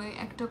করলেই হবে,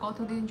 একটা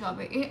কতদিন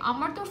যাবে।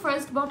 আমার তো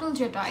ফার্স্ট বটল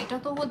যেটা, এটা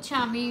তো হচ্ছে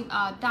আমি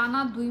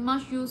টানা 2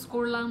 মাস ইউজ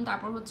করলাম,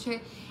 তারপর হচ্ছে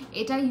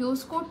এটা ইউজ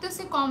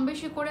করতেছি কম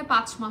বেশি করে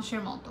 5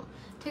 মাসের মতো।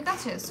 ঠিক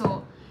আছে, সো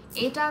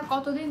এটা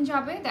কতদিন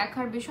যাবে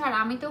দেখার বিষয়। আর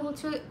আমি তো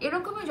হচ্ছে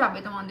এরকমই যাবে,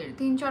 তোমাদের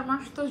 3-4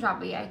 মাস তো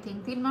যাবেই, আই থিঙ্ক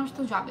 3 মাস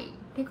তো যাবেই।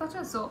 ঠিক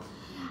আছে, সো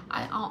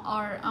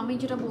আর আমি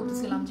যেটা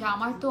বলতেছিলাম যে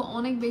আমার তো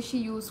অনেক বেশি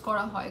ইউজ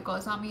করা হয়,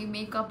 কজ আমি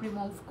মেকআপ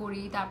রিমুভ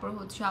করি, তারপর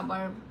হচ্ছে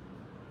আবার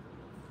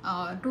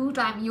 2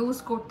 টাইম ইউজ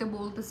করতে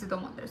বলতেছি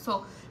তোমাদের। সো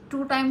 2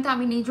 টাইম তো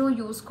আমি নিজেও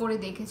ইউজ করে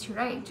দেখেছি,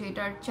 রাইট, যে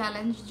এটার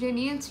চ্যালেঞ্জ যে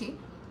নিয়েছি।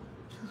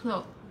 সো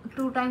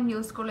 2 টাইম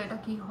ইউজ করলে এটা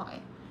কি হয়।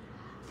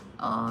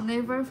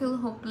 Never feel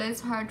hopeless,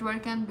 hard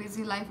work and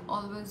busy life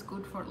always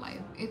good for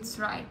life. It's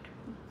right,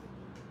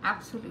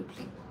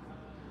 absolutely.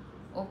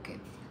 Okay,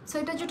 so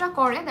এটা যেটা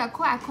করে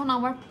দেখো, এখন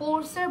আমার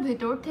পোর্সের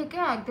ভিতর থেকে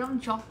একদম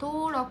যত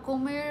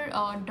রকমের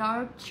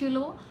ডার্ক ছিল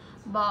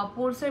বা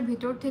পোর্সের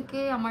ভিতর থেকে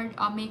আমার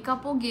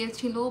মেকআপও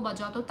গিয়েছিল, বা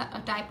যত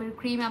টাইপের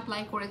ক্রিম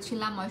অ্যাপ্লাই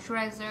করেছিলাম,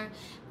 ময়শ্চারাইজার,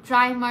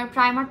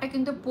 প্রাইমারটা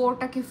কিন্তু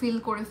পোরটাকে ফিল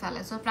করে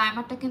ফেলে। সো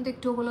প্রাইমারটা কিন্তু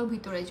একটু হলেও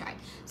ভিতরে যায়।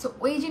 সো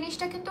ওই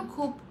জিনিসটা কিন্তু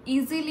খুব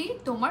ইজিলি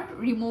তোমার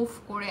রিমুভ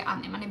করে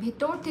আনে, মানে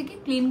ভিতর থেকে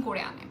ক্লিন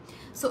করে আনে।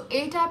 সো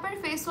এই টাইপের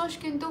ফেস ওয়াশ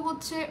কিন্তু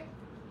হচ্ছে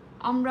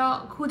আমরা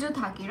খুঁজে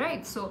থাকি,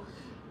 right. So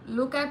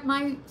look at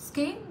my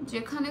skin,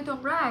 যেখানে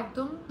তোমরা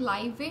একদম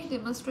লাইভে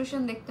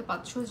ডেমনস্ট্রেশন দেখতে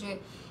পাচ্ছ যে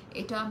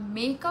এটা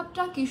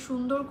মেকআপটা কি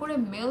সুন্দর করে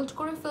মেল্ট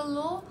করে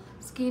ফেললো,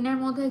 স্কিনের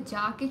মধ্যে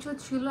যা কিছু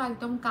ছিল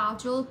একদম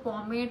কাজল,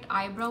 পমেড,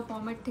 আইব্রাউ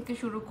পমেড থেকে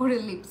শুরু করে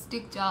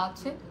লিপস্টিক যা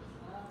আছে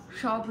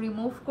সব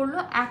রিমুভ করলো।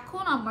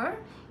 এখন আমার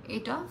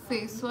এটা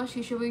ফেস ওয়াশ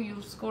হিসেবে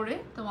ইউজ করে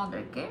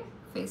তোমাদেরকে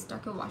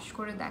ফেসটাকে ওয়াশ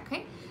করে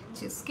দেখাই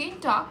যে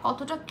স্কিনটা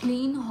কতটা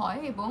ক্লিন হয়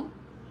এবং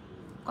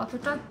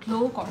কতটা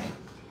গ্লো করে।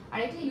 আর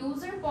এটা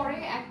ইউজের পরে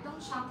একদম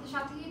সাথে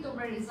সাথেই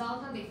তোমরা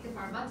রেজাল্টটা দেখতে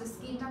পারবা যে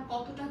স্কিনটা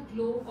কতটা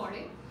গ্লো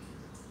করে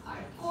আর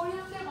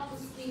কোরিয়ানদের মতো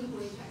স্কিন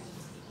হয়ে যায়।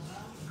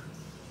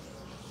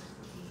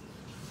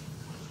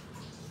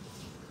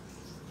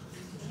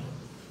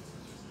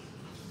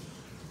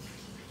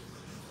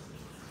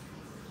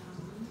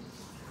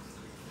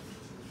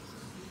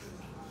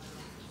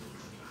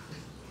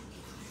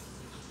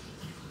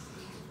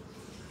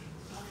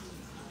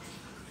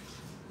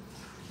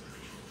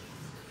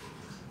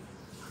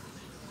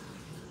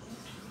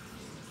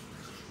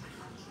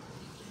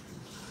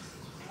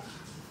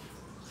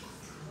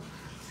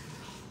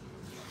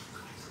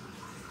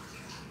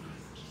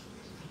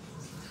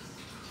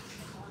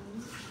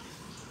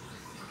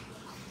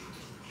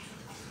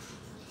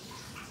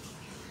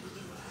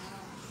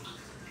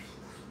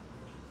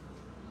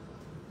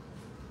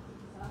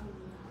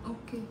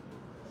 Okay,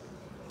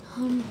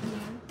 I'm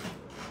here.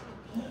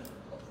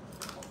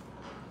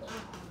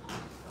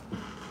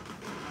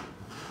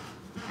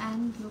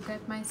 And look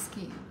at my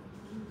skin.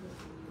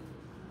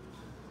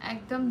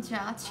 একদম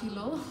যা ছিল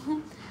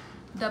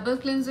ডাবল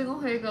ক্লিনজিংও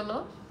হয়ে গেল।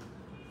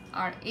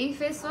 আর এই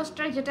ফেস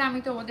ওয়াশটার যেটা আমি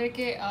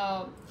তোমাদেরকে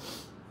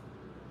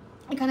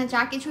এখানে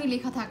যা কিছুই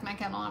লেখা থাক না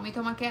কেন,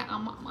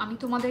 আমি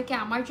তোমাদেরকে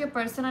আমার যে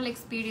পার্সোনাল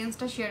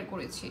এক্সপিরিয়েন্সটা শেয়ার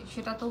করেছি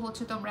সেটা তো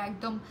হচ্ছে তোমরা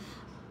একদম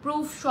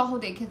প্রুফ সহ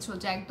দেখেছো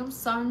যে একদম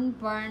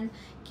সানবার্ন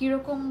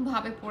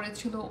কীরকমভাবে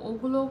পড়েছিল,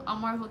 ওগুলো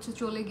আমার হচ্ছে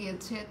চলে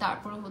গিয়েছে।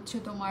 তারপরে হচ্ছে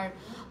তোমার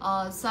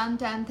সান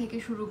ট্যান থেকে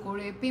শুরু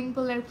করে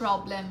পিম্পলের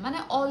প্রবলেম, মানে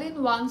অল ইন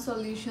ওয়ান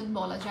সলিউশন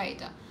বলা যায়।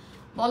 এটা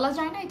বলা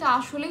যায় না, এটা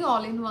আসলেই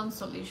অল ইন ওয়ান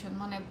সলিউশন,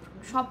 মানে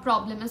সব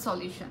প্রবলেমের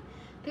সলিউশন।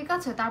 ঠিক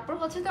আছে, তারপর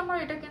হচ্ছে তোমার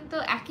এটা কিন্তু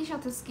একই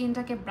সাথে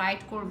স্কিনটাকে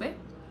ব্রাইট করবে,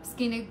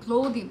 স্কিনে গ্লো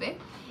দিবে,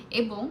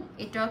 এবং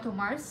এটা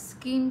তোমার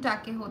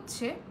স্কিনটাকে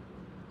হচ্ছে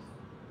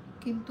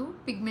কিন্তু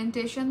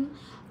পিগমেন্টেশন,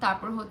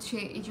 তারপর হচ্ছে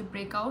এই যে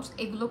ব্রেকআউটস,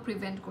 এগুলো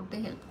প্রিভেন্ট করতে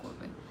হেল্প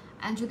করবে।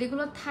 অ্যান্ড যদি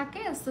এগুলো থাকে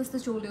আস্তে আস্তে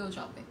চলেও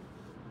যাবে।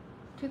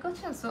 ঠিক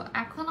আছে, সো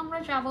এখন আমরা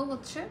যাব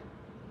হচ্ছে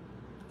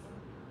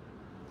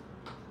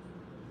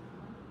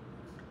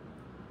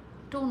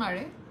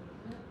টোনারে।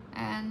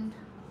 অ্যান্ড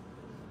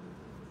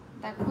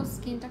দেখো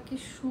স্কিনটা কি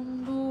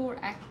সুন্দর,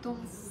 একদম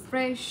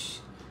ফ্রেশ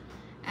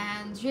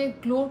অ্যান্ড যে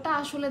গ্লোটা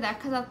আসলে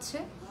দেখা যাচ্ছে,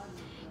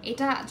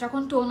 এটা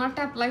যখন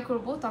টোনারটা অ্যাপ্লাই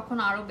করব তখন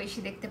আরও বেশি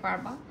দেখতে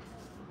পারবা।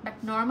 But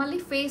normally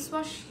face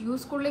wash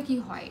use করলে কি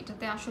হয়,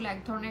 এটাতে আসলে এক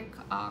ধরনের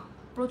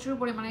প্রচুর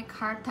পরিমাণে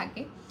ক্ষার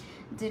থাকে,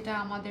 যেটা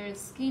আমাদের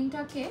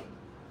স্কিনটাকে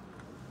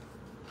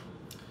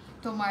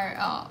তোমার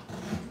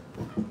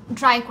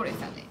ড্রাই করে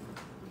ফেলে।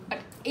 বাট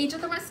এইটা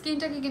তোমার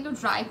স্কিনটাকে কিন্তু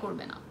ড্রাই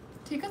করবে না,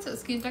 ঠিক আছে?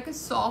 স্কিনটাকে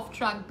সফট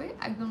রাখবে,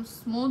 একদম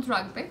স্মুথ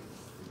রাখবে।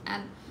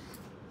 অ্যান্ড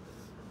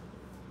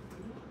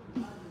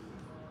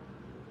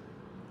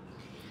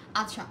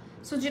আচ্ছা,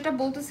 সো যেটা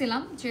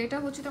বলতেছিলাম যে এটা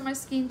হচ্ছে তোমার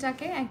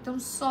স্কিনটাকে একদম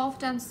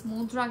সফট অ্যান্ড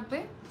স্মুথ রাখবে।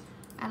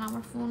 অ্যান্ড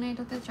আমার ফোনে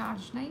এটাতে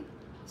চার্জ নাই,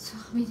 সো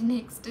আমি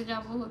নেক্সটে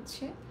যাব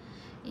হচ্ছে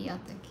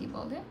ইয়াতে কি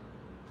বলে,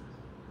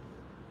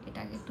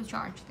 এটাকে একটু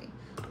চার্জ দিই,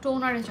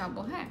 টোনারে যাব।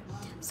 হ্যাঁ,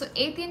 সো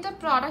এই তিনটা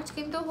প্রোডাক্ট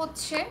কিন্তু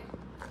হচ্ছে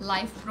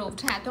লাইফ প্রুফড।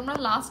 হ্যাঁ, তোমরা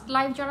লাস্ট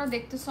লাইভ যারা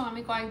দেখতেছো,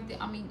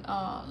 আমি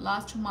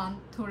লাস্ট মান্থ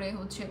ধরে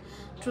হচ্ছে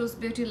ট্রুস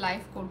বিউটি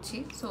লাইভ করছি।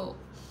 সো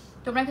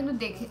তোমরা কিন্তু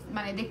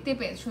দেখতে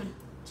পেয়েছো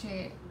যে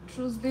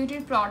ট্রুস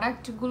বিউটির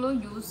প্রোডাক্টগুলো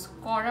ইউজ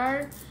করার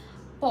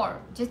পর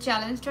যে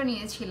চ্যালেঞ্জটা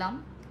নিয়েছিলাম,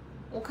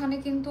 ওখানে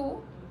কিন্তু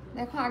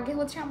দেখো আগে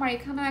হচ্ছে আমার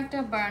এখানেও একটা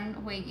বার্ন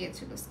হয়ে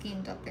গিয়েছিল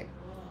স্কিনটাতে,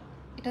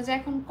 এটা যে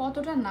এখন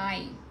কতটা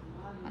নাই,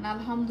 মানে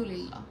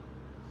আলহামদুলিল্লাহ,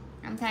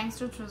 and thanks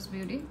to truce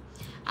beauty.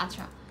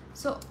 আচ্ছা,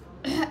 সো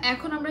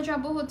এখন আমরা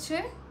যাব হচ্ছে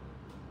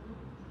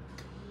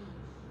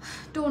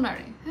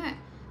টোনারে। হ্যাঁ,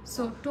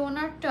 সো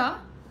টোনারটা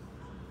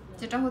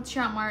যেটা হচ্ছে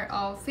আমার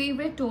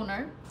ফেভারিট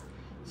টোনার,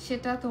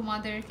 সেটা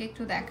তোমাদেরকে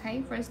একটু দেখাই।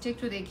 ফার্স্টে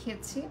একটু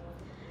দেখিয়েছি,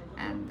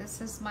 and this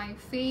is my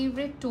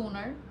favourite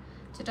toner,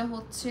 যেটা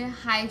হচ্ছে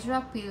হাইড্রা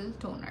পিল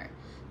টোনার।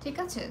 ঠিক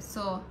আছে,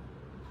 সো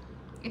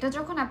এটা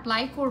যখন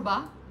অ্যাপ্লাই করবা,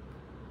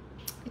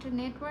 এটা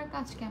নেটওয়ার্ক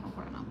কাজ কেন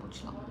করে না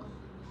বুঝলাম না।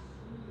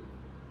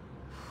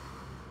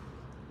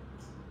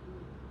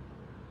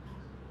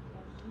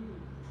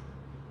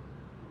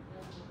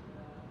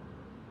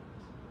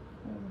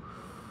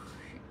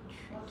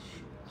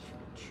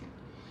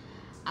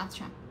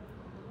 আচ্ছা,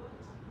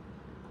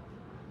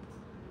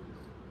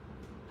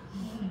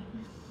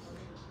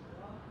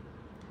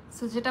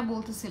 সো যেটা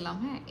বলতেছিলাম,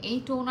 হ্যাঁ, এই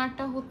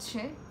টোনারটা হচ্ছে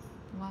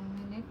 1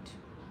 মিনিট,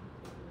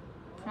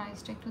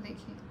 প্রাইসটা একটু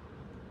দেখি।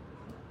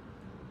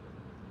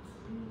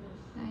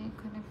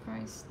 এখানে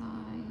প্রাইস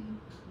নাই,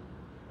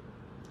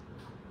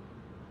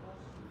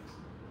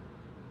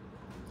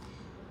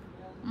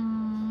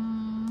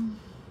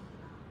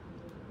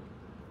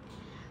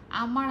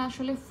 আমার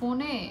আসলে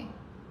ফোনে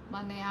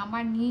মানে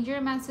আমার নিজের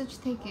মেসেজ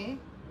থেকে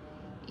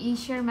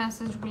ইসের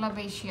মেসেজগুলো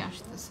বেশি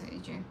আসতেছে,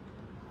 এই যে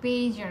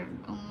পেজের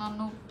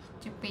অন্যান্য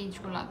যে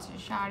পেজগুলো আছে,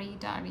 শাড়ি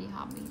টাড়ি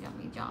হাবি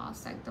জাবি যা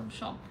আছে একদম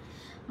সব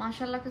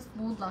মাশাআল্লাহকে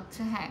স্মুথ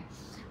লাগছে। হ্যাঁ,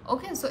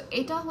 ওকে, সো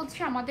এটা হচ্ছে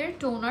আমাদের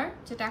টোনার,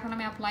 যেটা এখন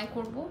আমি অ্যাপ্লাই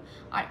করব।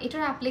 আর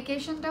এটার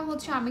অ্যাপ্লিকেশনটা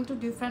হচ্ছে আমি একটু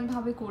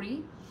ডিফারেন্টভাবে করি।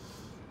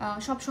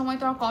 সব সময়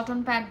তো আর কটন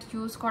প্যাড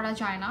ইউজ করা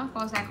যায় না,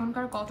 বিকজ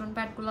এখনকার কটন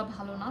প্যাডগুলো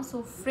ভালো না। সো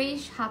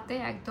ফ্রেশ হাতে,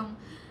 একদম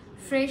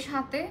ফ্রেশ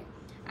হাতে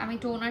আমি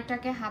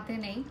টোনারটাকে হাতে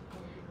নেই,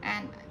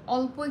 অ্যান্ড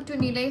অল্প একটু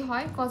নিলেই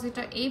হয়, বিকজ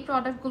এটা এই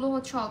প্রোডাক্টগুলো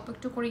হচ্ছে অল্প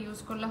একটু করে ইউজ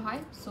করলে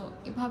হয়। সো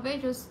এভাবে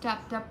জাস্ট ট্যাপ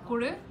ট্যাপ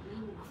করে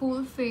ফুল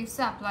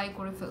ফেসে অ্যাপ্লাই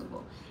করে ফেলবো।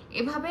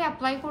 এভাবে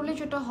অ্যাপ্লাই করলে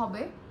যেটা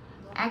হবে,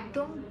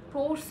 একদম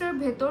পোর্সের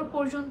ভেতর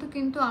পর্যন্ত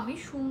কিন্তু আমি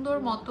সুন্দর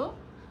মতো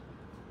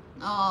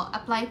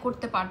অ্যাপ্লাই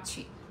করতে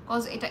পারছি,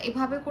 বিকজ এটা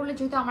এভাবে করলে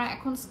যেহেতু আমার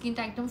এখন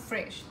স্কিনটা একদম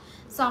ফ্রেশ,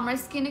 সো আমার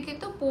স্কিনে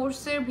কিন্তু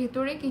পোর্সের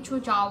ভেতরে কিছু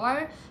যাওয়ার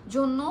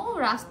জন্য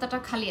রাস্তাটা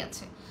খালি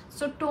আছে।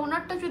 সো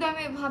টোনারটা যদি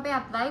আমি এভাবে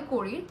অ্যাপ্লাই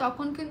করি,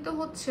 তখন কিন্তু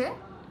হচ্ছে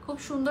খুব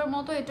সুন্দর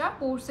মতো এটা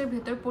পোর্সের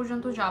ভেতর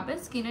পর্যন্ত যাবে,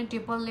 স্কিনের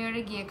ডিপার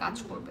লেয়ারে গিয়ে কাজ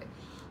করবে।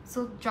 সো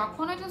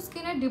যখন এটা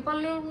স্কিনের ডিপার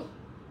লেয়ার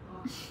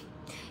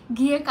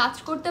গিয়ে কাজ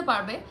করতে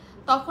পারবে,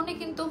 তখনই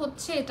কিন্তু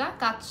হচ্ছে এটা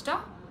কাজটা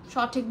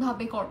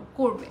সঠিকভাবে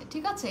করবে।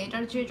 ঠিক আছে,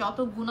 এটার যে যত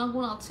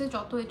গুণাগুণ আছে,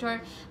 যত এটার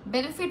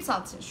বেনিফিটস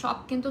আছে, সব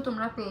কিন্তু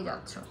তোমরা পেয়ে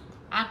যাচ্ছ।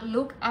 And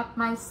look at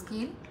my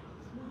skin,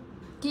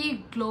 কি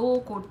গ্লো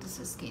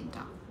করতেছে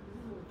স্কিনটা।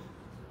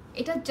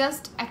 এটা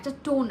জাস্ট একটা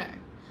টোনার,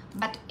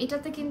 বাট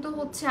এটাতে কিন্তু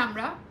হচ্ছে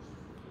আমরা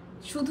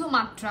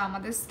শুধুমাত্র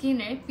আমাদের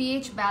স্কিনের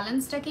পিএইচ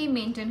ব্যালেন্সটাকেই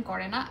মেনটেন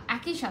করে না,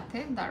 একই সাথে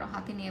দাঁড়ো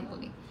হাতে নিয়ে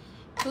বলি,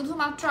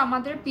 শুধুমাত্র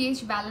আমাদের পিএইচ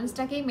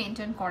ব্যালেন্সটাকেই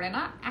মেনটেন করে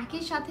না,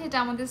 একই সাথে এটা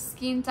আমাদের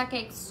স্কিনটাকে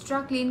এক্সট্রা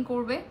ক্লিন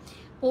করবে,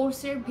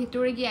 পোর্সের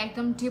ভিতরে গিয়ে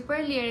একদম ডিপার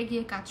লেয়ারে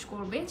গিয়ে কাজ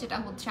করবে, যেটা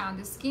হচ্ছে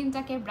আমাদের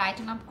স্কিনটাকে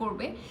ব্রাইটেন আপ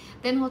করবে,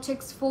 দেন হচ্ছে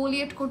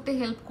এক্সফোলিয়েট করতে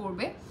হেল্প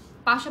করবে।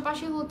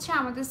 পাশাপাশি হচ্ছে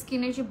আমাদের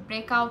স্কিনের যে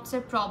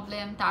ব্রেকআউটসের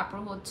প্রবলেম, তারপর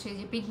হচ্ছে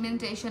যে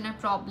পিগমেন্টেশনের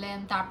প্রবলেম,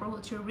 তারপর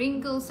হচ্ছে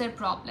রিঙ্কলসের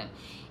প্রবলেম,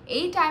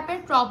 এই টাইপের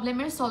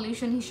প্রবলেমের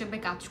সলিউশন হিসেবে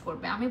কাজ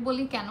করবে। আমি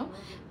বলি কেন,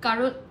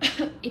 কারণ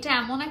এটা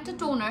এমন একটা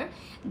টোনার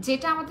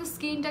যেটা আমাদের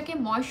স্কিনটাকে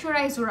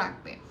ময়শ্চারাইজও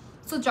রাখবে।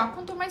 সো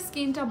যখন তোমার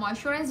স্কিনটা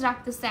ময়শ্চারাইজ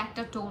রাখতেছে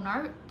একটা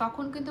টোনার,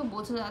 তখন কিন্তু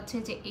বোঝা যাচ্ছে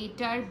যে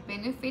এইটার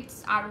বেনিফিটস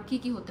আরও কী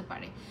কী হতে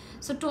পারে।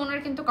 সো টোনার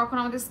কিন্তু কখনো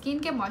আমাদের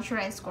স্কিনকে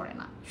ময়শ্চারাইজ করে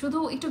না, শুধু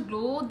একটু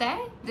গ্লো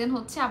দেয়, দেন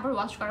হচ্ছে আবার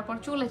ওয়াশ করার পর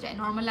চলে যায়।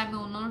 নর্মালি আমি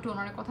অন্যান্য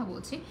টোনারের কথা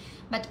বলছি,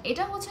 বাট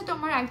এটা হচ্ছে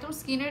তোমার একদম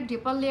স্কিনের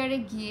ডিপার লেয়ারে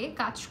গিয়ে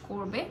কাজ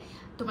করবে,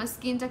 তোমার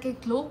স্কিনটাকে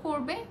গ্লো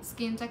করবে,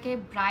 স্কিনটাকে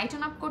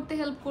ব্রাইটন আপ করতে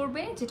হেল্প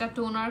করবে, যেটা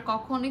টোনার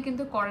কখনোই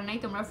কিন্তু করে নাই।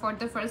 তোমরা for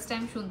the first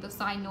time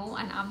শুনতেছো, I know,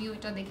 and আমিও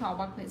এটা দেখে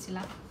অবাক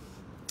হয়েছিলাম।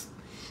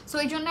 সো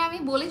এই জন্য আমি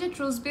বলি যে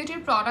ট্রুস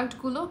বিউটির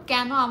প্রোডাক্টগুলো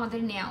কেন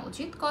আমাদের নেওয়া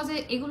উচিত, কজ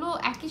এগুলো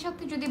একই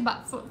সাথে যদি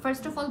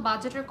ফার্স্ট অফ অল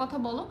বাজেটের কথা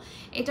বলো,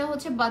 এটা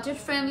হচ্ছে বাজেট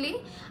ফ্রেন্ডলি,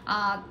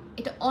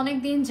 এটা অনেক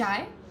দিন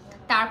যায়।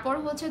 তারপর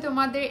হচ্ছে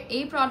তোমাদের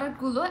এই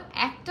প্রোডাক্টগুলো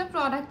একটা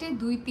প্রোডাক্টে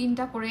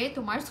 2-3টা করে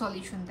তোমার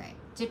সলিউশন দেয়,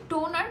 যে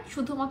টোনার,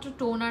 শুধুমাত্র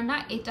টোনার না,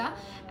 এটা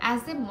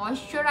অ্যাজ এ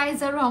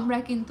ময়শ্চারাইজারও আমরা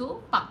কিন্তু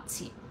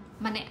পাচ্ছি।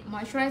 মানে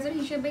ময়শ্চারাইজার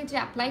হিসেবে যে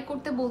অ্যাপ্লাই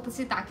করতে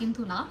বলতেছি তা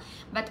কিন্তু না,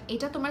 বাট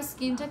এটা তোমার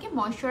স্কিনটাকে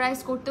ময়শ্চারাইজ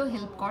করতেও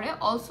হেল্প করে,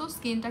 অলসো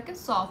স্কিনটাকে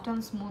সফট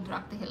অ্যান্ড স্মুথ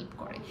রাখতে হেল্প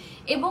করে।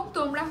 এবং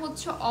তোমরা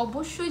হচ্ছে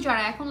অবশ্যই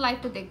যারা এখন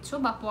লাইভটা দেখছো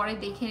বা পরে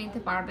দেখে নিতে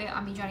পারবে,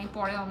 আমি জানি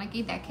পরে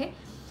অনেকেই দেখে,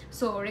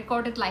 সো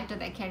রেকর্ডেড লাইভটা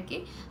দেখে আর কি।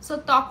 সো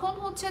তখন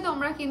হচ্ছে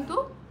তোমরা কিন্তু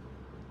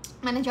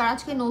মানে যারা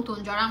আজকে নতুন,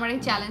 যারা আমার এই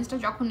চ্যালেঞ্জটা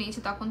যখন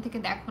নিয়েছে তখন থেকে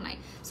দেখো নাই,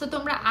 সো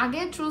তোমরা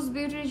আগে ট্রুস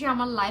বিউটির যে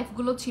আমার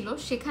লাইফগুলো ছিল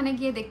সেখানে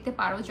গিয়ে দেখতে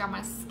পারো যে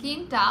আমার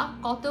স্কিনটা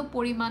কত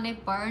পরিমাণে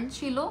বার্ন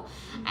ছিল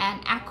অ্যান্ড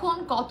এখন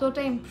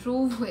কতটা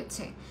ইমপ্রুভ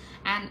হয়েছে।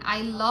 And I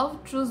love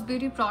truce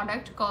beauty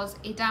product, cause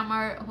এটা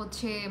আমার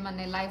হচ্ছে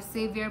মানে লাইফ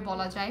সেভিয়ার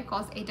বলা যায়,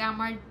 কজ এটা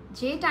আমার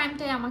যে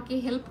টাইমটায় আমাকে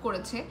হেল্প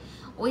করেছে,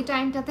 ওই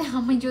টাইমটাতে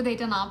আমি যদি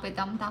এটা না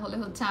পেতাম তাহলে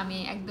হচ্ছে আমি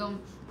একদম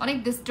অনেক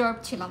ডিস্টার্ব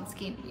ছিলাম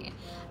স্কিন নিয়ে,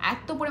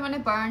 এত পরিমাণে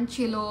বার্ন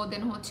ছিল।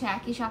 দেন হচ্ছে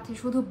একই সাথে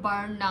শুধু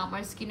বার্ন না,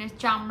 আমার স্কিনের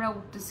চামড়া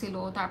উঠতেছিল,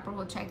 তারপর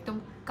হচ্ছে একদম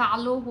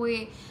কালো হয়ে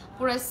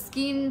পুরো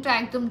স্কিনটা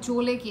একদম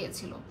জ্বলে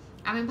গিয়েছিল।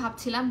 আমি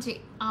ভাবছিলাম যে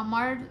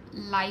আমার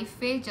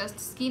লাইফে জাস্ট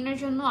স্কিনের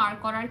জন্য আর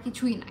করার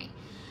কিছুই নাই।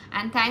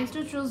 And thanks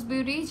to truce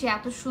beauty যে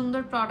এত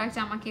সুন্দর প্রোডাক্ট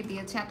আমাকে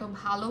দিয়েছে, এত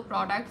ভালো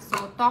প্রোডাক্ট। সো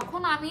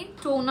তখন আমি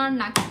টোনার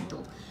না, কিন্তু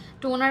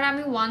টোনার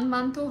আমি 1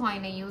 মান্থও হয়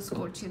না ইউজ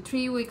করছি,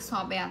 3 উইকস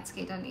হবে আজকে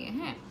এটা নিয়ে।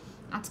 হ্যাঁ,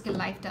 আজকের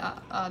লাইফটা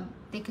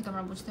দেখে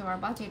তোমরা বুঝতে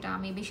পারবা যে এটা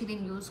আমি বেশি দিন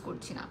ইউজ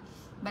করছি না,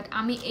 বাট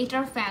আমি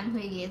এটার ফ্যান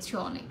হয়ে গিয়েছি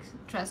অনেক,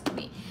 ট্রাস্ট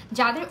মি।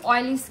 যাদের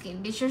অয়েলি স্কিন,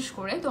 বিশেষ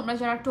করে তোমরা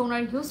যারা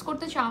টোনার ইউজ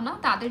করতে চাও না,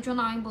 তাদের জন্য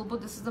আমি বলবো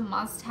this is the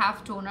must have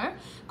toner,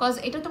 cause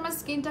এটা তোমার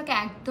স্কিনটাকে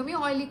একদমই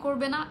অয়েলি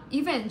করবে না।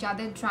 ইভেন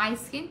যাদের ড্রাই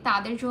স্কিন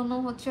তাদের জন্য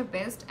হচ্ছে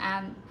best,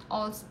 and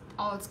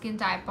all skin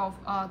type of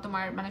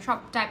তোমার মানে সব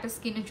টাইপের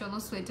স্কিনের জন্য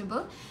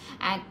সুইটেবল।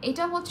 অ্যান্ড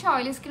এটা হচ্ছে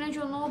অয়েলি স্কিনের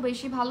জন্য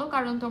বেশি ভালো,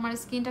 কারণ তোমার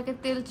স্কিনটাকে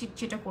তেল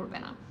চিটচিটে করবে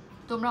না।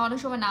 তোমরা অনেক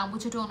সময় না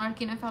বুঝে টোনার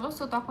কিনে ফেলো,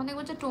 সো তখন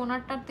দেখবো যে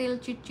টোনারটা তেল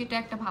চিটচিটে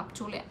একটা ভাব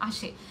চলে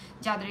আসে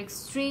যাদের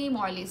এক্সট্রিম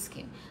অয়েলি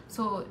স্কিন।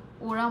 সো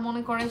ওরা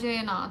মনে করে যে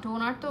না,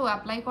 টোনার তো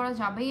অ্যাপ্লাই করা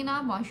যাবেই না,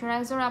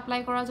 ময়শ্চারাইজার অ্যাপ্লাই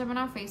করা যাবে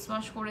না, ফেস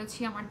ওয়াশ করেছি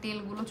আমার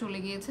তেলগুলো চলে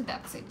গিয়েছে,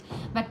 দ্যাটস ইট।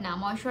 বাট না,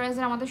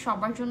 ময়শ্চারাইজার আমাদের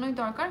সবার জন্যই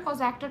দরকার, কজ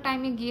একটা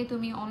টাইমে গিয়ে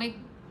তুমি অনেক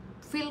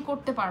ফিল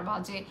করতে পারবা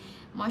যে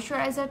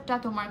ময়শ্চারাইজারটা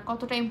তোমার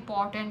কতটা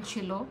ইম্পর্ট্যান্ট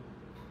ছিল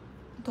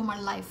তোমার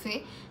লাইফে,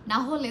 না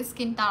হলে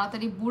স্কিন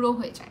তাড়াতাড়ি বুড়ো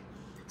হয়ে যায়।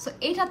 সো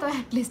এটা তো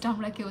অ্যাটলিস্ট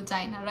আমরা কেউ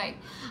চাই না, রাইট?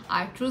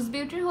 আর ট্রুস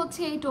বিউটির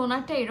হচ্ছে এই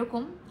টোনারটা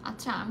এরকম,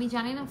 আচ্ছা আমি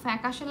জানি না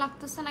ফ্যাকাশে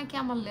লাগতেছে নাকি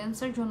আমার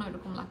লেন্সের জন্য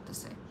এরকম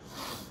লাগতেছে।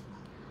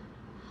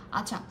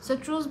 আচ্ছা, সো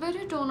ট্রুস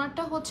বিউটির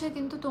টোনারটা হচ্ছে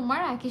কিন্তু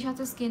তোমার একই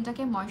সাথে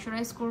স্কিনটাকে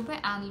ময়শ্চারাইজ করবে।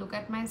 And look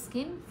at my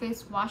skin, face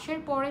ওয়াশের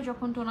পরে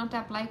যখন টোনারটা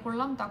অ্যাপ্লাই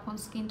করলাম তখন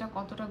স্কিনটা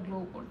কতটা গ্লো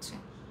করছে।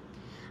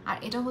 আর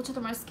এটা হচ্ছে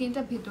তোমার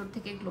স্কিনটা ভেতর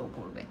থেকে গ্লো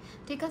করবে,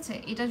 ঠিক আছে?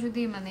 এটা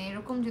যদি মানে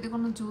এরকম যদি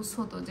কোনো জুস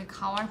হতো যে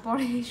খাওয়ার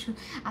পরে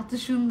এত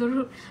সুন্দর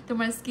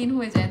তোমার স্কিন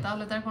হয়ে যায়,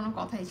 তাহলে তার কোনো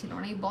কথাই ছিল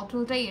না। এই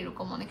বটলটাই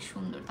এরকম অনেক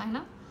সুন্দর, তাই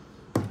না?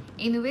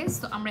 এনিওয়েজ,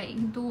 তো আমরা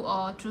কিন্তু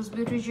ট্রুস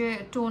বিউটির যে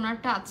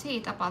টোনারটা আছে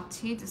এটা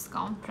পাচ্ছি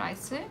ডিসকাউন্ট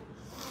প্রাইসে।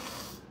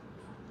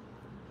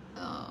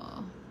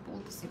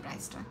 বলতেছি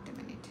প্রাইসটা, একটা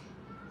মিনিট,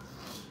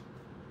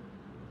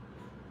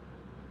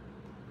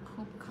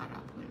 খুব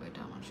খারাপ হইল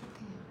এটা আমার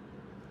সাথে।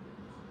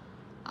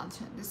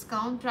 আচ্ছা,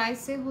 ডিসকাউন্ট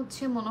প্রাইসে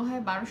হচ্ছে মনে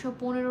হয়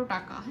 1215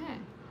 টাকা। হ্যাঁ,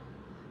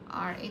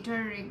 আর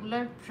এটার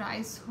রেগুলার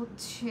প্রাইস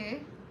হচ্ছে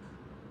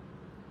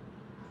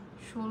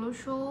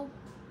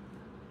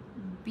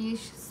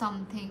 1620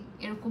 সামথিং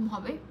এরকম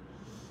হবে।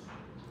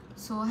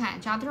 সো হ্যাঁ,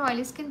 যাদের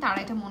অয়েলি স্কিন তারা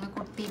এটা মনে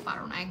করতেই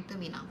পারো না,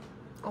 একদমই না।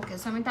 ওকে,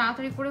 সো আমি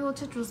তাড়াতাড়ি করে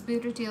হচ্ছে ট্রুস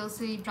বিউটি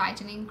টিএলসি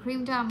ব্রাইটেনিং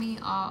ক্রিমটা আমি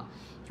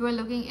you are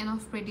looking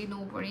enough pretty no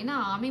করি না,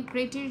 আমি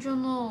প্রেটির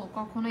জন্য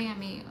কখনোই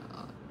আমি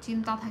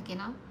চিন্তা থাকি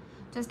না,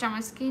 জাস্ট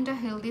আমার স্কিনটা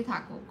হেলদি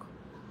থাকুক।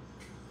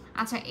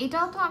 আচ্ছা,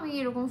 এটাও তো আমি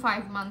এরকম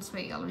 5 মান্থস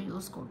হয়ে গেল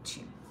ইউজ করছি।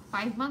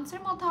 5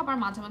 মান্থসের মধ্যে আবার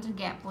মাঝে মাঝে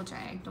গ্যাপও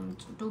যায়, একদম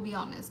টু বি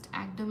অনেস্ট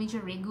একদমই যে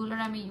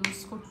রেগুলার আমি ইউজ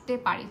করতে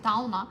পারি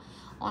তাও না।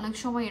 অনেক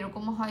সময়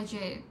এরকমও হয়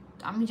যে,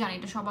 আমি জানি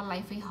এটা সবার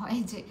লাইফেই হয়,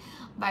 যে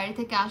বাইরে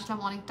থেকে আসলাম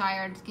অনেক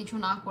টায়ার্ড, কিছু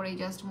না করে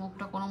জাস্ট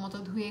মুখটা কোনো মতো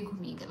ধুয়ে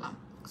ঘুমিয়ে গেলাম।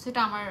 সেটা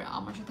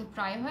আমার সাথে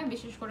প্রায় হয়,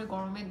 বিশেষ করে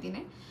গরমের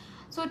দিনে।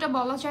 সো এটা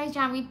বলা যায় যে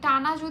আমি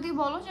টানা, যদি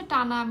বলো যে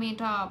টানা আমি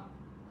এটা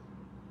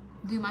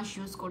 2 মাস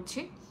ইউজ করছি।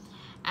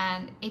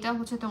 অ্যান্ড এটা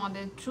হচ্ছে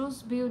তোমাদের ট্রুস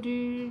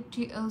বিউটির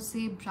TLC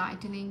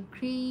ব্রাইটেনিং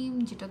ক্রিম,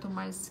 যেটা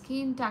তোমার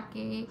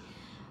স্কিনটাকে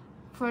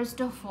first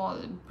of all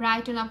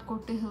brighten up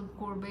করতে হেল্প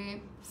করবে,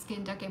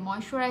 স্কিনটাকে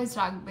ময়শ্চারাইজ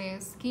রাখবে,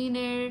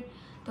 স্কিনের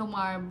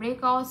তোমার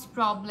ব্রেকআউটস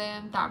প্রবলেম,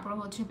 তারপর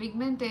হচ্ছে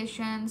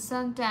পিগমেন্টেশন,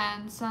 সানট্যান,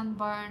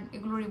 সানবার্ন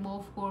এগুলো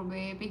রিমুভ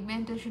করবে,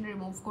 পিগমেন্টেশন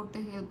রিমুভ করতে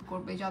হেল্প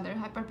করবে, যাদের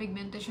হাইপার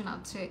পিগমেন্টেশন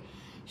আছে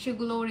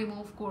সেগুলো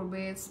রিমুভ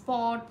করবে,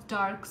 স্পট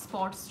ডার্ক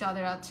স্পটস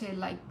যাদের আছে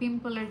লাইক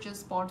পিম্পলের যে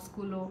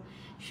স্পটসগুলো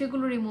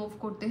সেগুলো রিমুভ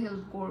করতে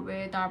হেল্প করবে।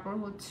 তারপর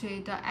হচ্ছে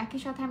এটা একই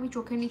সাথে আমি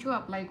চোখের নিচেও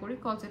অ্যাপ্লাই করি,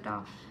 কজ এটা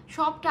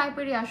সব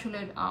টাইপেরই আসলে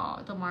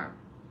তোমার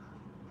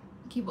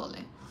কি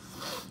বলে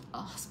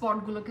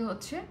স্পটগুলোকে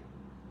হচ্ছে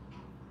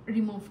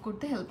রিমুভ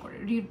করতে হেল্প করে,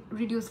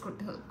 রিডিউস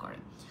করতে হেল্প করে।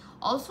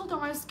 অলসো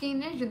তোমার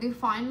স্কিনে যদি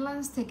ফাইন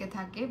লাইন্স থেকে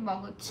থাকে বা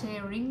হচ্ছে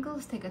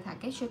রিঙ্কলস থেকে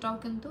থাকে সেটাও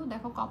কিন্তু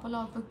দেখো কপালে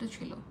অল্প একটু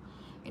ছিল,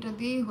 এটা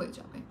দিয়েই হয়ে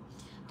যাবে।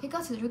 ঠিক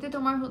আছে, যদি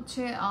তোমার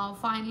হচ্ছে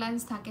ফাইন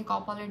লাইন্স থাকে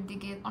কপালের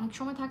দিকে, অনেক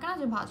সময় থাকে না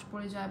যে ভাঁজ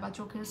পড়ে যায় বা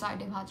চোখের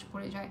সাইডে ভাঁজ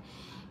পড়ে যায়,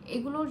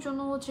 এগুলোর জন্য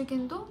হচ্ছে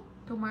কিন্তু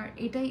তোমার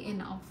এটাই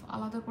এনাফ,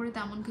 আলাদা করে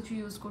তেমন কিছু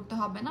ইউজ করতে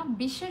হবে না।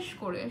 বিশেষ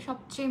করে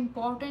সবচেয়ে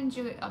ইম্পর্টেন্ট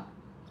যে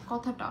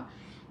কথাটা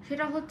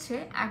সেটা হচ্ছে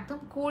একদম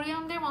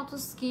কোরিয়ানদের মতো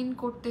স্কিন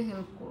করতে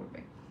হেল্প করবে।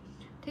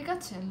 ঠিক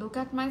আছে, লুক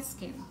অ্যাট মাই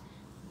স্কিন,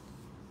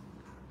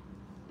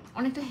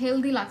 অনেকটা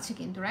হেলদি লাগছে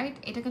কিন্তু, রাইট?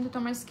 এটা কিন্তু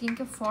তোমার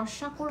স্কিনকে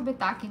ফর্সা করবে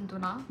তা কিন্তু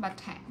না, বাট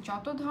হ্যাঁ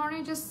যত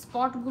ধরনের যে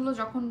স্পটগুলো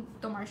যখন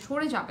তোমার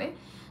সরে যাবে,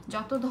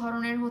 যত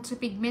ধরনের হচ্ছে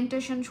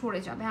পিগমেন্টেশন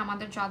সরে যাবে,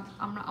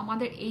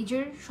 আমাদের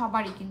এজের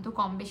সবারই কিন্তু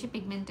কম বেশি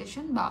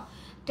পিগমেন্টেশন বা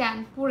ট্যান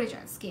পড়ে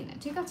যায় স্কিনে।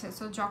 ঠিক আছে,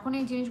 সো যখন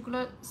এই জিনিসগুলো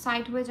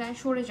সাইড হয়ে যায়,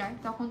 সরে যায়,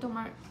 তখন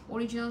তোমার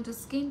অরিজিনাল যে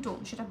স্কিন টোন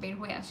সেটা বের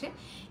হয়ে আসে,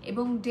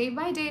 এবং ডে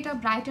বাই ডে এটা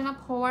ব্রাইটেন আপ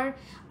হওয়ার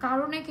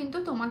কারণে কিন্তু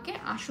তোমাকে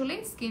আসলে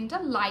স্কিনটা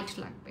লাইট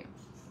লাগবে।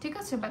 ঠিক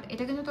আছে, বাট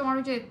এটা কিন্তু তোমার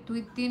ওই যে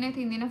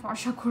 2-3 দিনে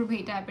ফর্সা করবে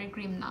এই টাইপের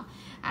ক্রিম না।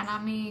 অ্যান্ড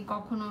আমি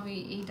কখনো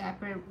এই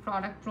টাইপের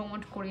প্রোডাক্ট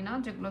প্রমোট করি না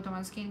যেগুলো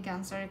তোমার স্কিন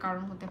ক্যান্সারের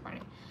কারণ হতে পারে।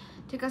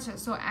 ঠিক আছে,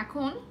 সো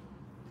এখন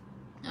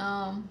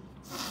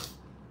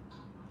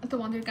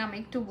তোমাদেরকে আমি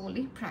একটু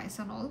বলি প্রাইস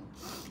অ্যান্ড অল।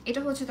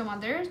 এটা হচ্ছে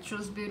তোমাদের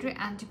ট্রুস বিউটির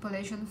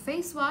অ্যান্টিপলেশন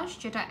ফেস ওয়াশ,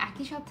 যেটা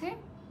একই সাথে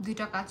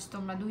দুইটা কাজ,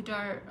 তোমরা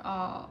দুইটার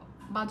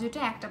বাজেটে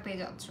একটা পেয়ে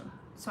যাচ্ছ,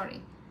 সরি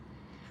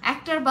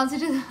একটার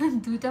বাজেটে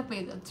দুইটা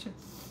পেয়ে যাচ্ছ।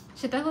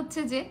 সেটা হচ্ছে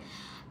যে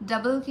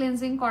ডাবল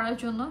ক্লিনজিং করার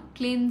জন্য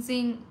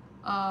ক্লিনজিং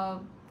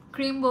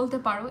ক্রিম বলতে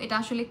পারো, এটা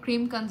আসলে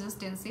ক্রিম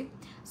কনসিস্টেন্সি,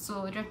 সো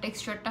এটার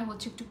টেক্সচারটা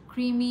হচ্ছে একটু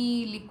ক্রিমি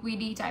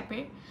লিকুইডি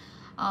টাইপের,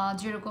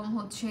 যেরকম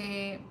হচ্ছে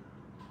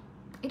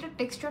এটার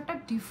টেক্সচারটা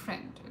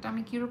ডিফারেন্ট। এটা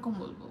আমি কীরকম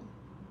বলবো,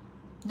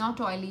 not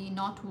oily,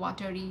 not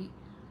watery,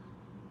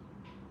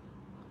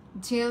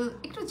 jail,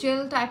 একটু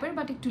জেল টাইপের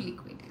বাট একটু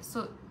লিকুইড। সো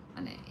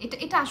মানে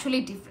এটা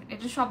আসলেই ডিফারেন্ট,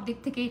 এটা সব দিক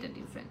থেকেই এটা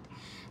ডিফারেন্ট।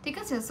 ঠিক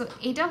আছে, সো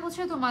এটা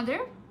হচ্ছে তোমাদের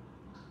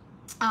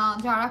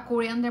যারা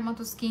কোরিয়ানদের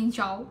মতো স্কিন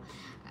চাও,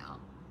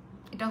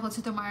 এটা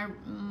হচ্ছে তোমার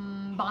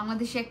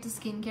বাংলাদেশে একটা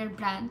স্কিন কেয়ার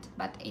ব্র্যান্ড,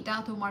 বাট এটা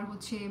তোমার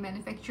হচ্ছে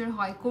ম্যানুফ্যাকচার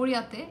হয়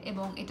কোরিয়াতে,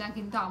 এবং এটা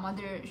কিন্তু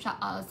আমাদের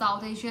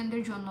সাউথ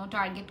এশিয়ানদের জন্য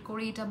টার্গেট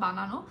করে এটা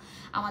বানানো।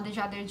 আমাদের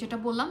যাদের যেটা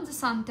বললাম যে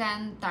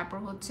সানট্যান, তারপর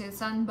হচ্ছে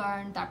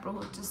সানবার্ন, তারপর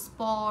হচ্ছে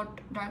spot,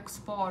 dark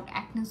spot,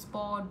 acne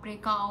spot,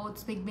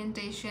 breakouts,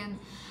 pigmentation,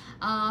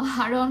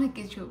 আরও অনেক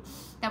কিছু,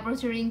 তারপর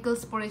হচ্ছে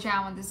রিঙ্কলস পড়ে যায়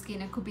আমাদের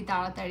স্কিনে খুবই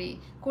তাড়াতাড়ি।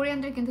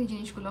 কোরিয়ানদের কিন্তু এই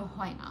জিনিসগুলো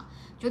হয় না,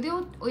 যদিও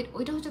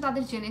ওইটা হচ্ছে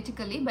তাদের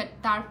জেনেটিক্যালি, বাট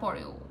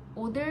তারপরেও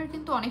ওদের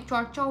কিন্তু অনেক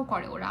চর্চাও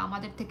করে, ওরা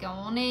আমাদের থেকে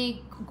অনেক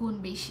গুণ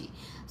বেশি।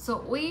 সো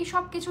ওই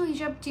সব কিছু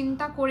হিসাব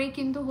চিন্তা করে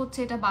কিন্তু হচ্ছে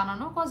এটা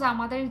বানানো, কজ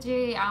আমাদের যে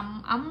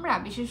আমরা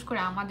বিশেষ করে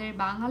আমাদের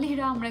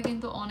বাঙালিরা আমরা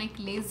কিন্তু অনেক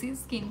লেজি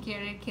স্কিন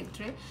কেয়ারের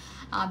ক্ষেত্রে,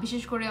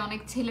 বিশেষ করে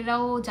অনেক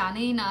ছেলেরাও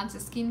জানেই না যে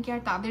স্কিন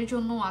কেয়ার তাদের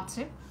জন্য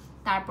আছে।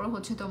 তারপর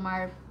হচ্ছে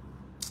তোমার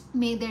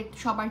মেয়েদের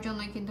সবার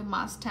জন্যই কিন্তু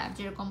মাস্ট হ্যাভ,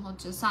 যেরকম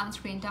হচ্ছে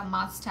সানস্ক্রিনটা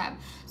মাস্ট হ্যাভ।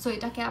 সো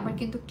এটাকে আবার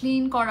কিন্তু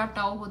ক্লিন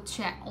করাটাও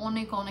হচ্ছে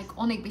অনেক অনেক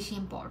অনেক বেশি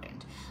ইম্পর্টেন্ট।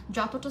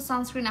 যতটা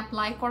সানস্ক্রিন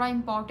অ্যাপ্লাই করা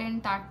ইম্পর্টেন্ট,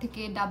 তার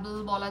থেকে ডাবল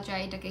বলা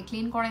যায় এটাকে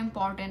ক্লিন করা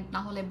ইম্পর্টেন্ট, না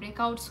হলে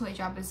ব্রেকআউটস হয়ে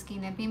যাবে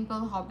স্কিনে,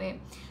 পিম্পল হবে,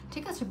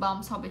 ঠিক আছে,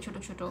 বাম্পস হবে ছোট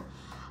ছোট।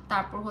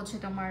 তারপর হচ্ছে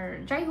তোমার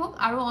যাই হোক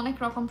আরও অনেক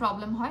রকম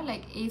প্রবলেম হয়,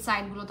 লাইক এই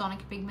সাইডগুলোতে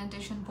অনেক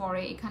পিগমেন্টেশন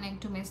পড়ে, এখানে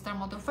একটু মেস্তার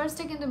মতো।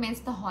 ফার্স্টে কিন্তু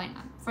মেস্তা হয়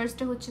না,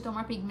 ফার্স্টে হচ্ছে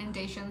তোমার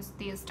পিগমেন্টেশনস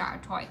দিয়ে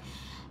স্টার্ট হয়,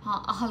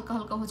 হালকা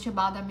হালকা হচ্ছে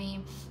বাদামি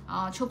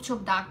ছোপ ছোপ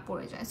দাগ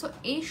পড়ে যায়। সো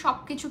এই সব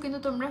কিছু কিন্তু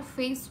তোমরা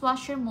ফেস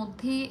ওয়াশের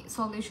মধ্যেই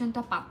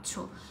সলিউশনটা পাচ্ছ।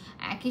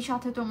 একই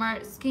সাথে তোমার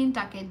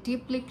স্কিনটাকে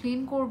ডিপলি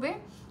ক্লিন করবে,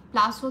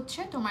 প্লাস হচ্ছে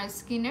তোমার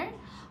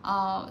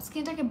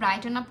স্কিনটাকে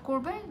ব্রাইটেন আপ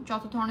করবে,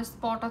 যত ধরনের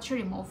স্পট আছে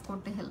রিমুভ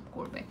করতে হেল্প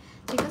করবে।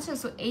 ঠিক আছে,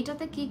 সো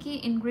এইটাতে কি কি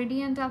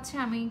ইনগ্রেডিয়েন্ট আছে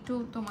আমি একটু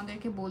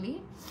তোমাদেরকে বলি।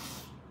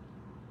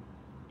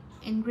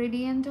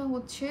 ইনগ্রেডিয়েন্টটা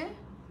হচ্ছে,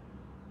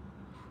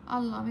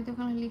 আল্লাহ আমি তো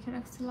ওখানে লিখে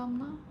রাখছিলাম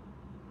না,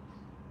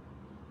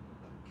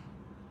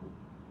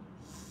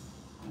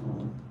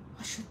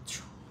 অসহ্য,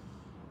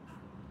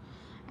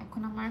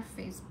 এখন আমার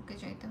ফেসবুকে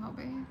যাইতে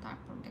হবে,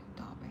 তারপর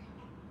দেখতে হবে।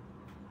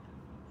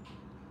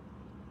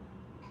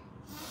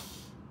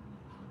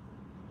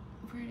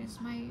 Where is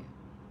my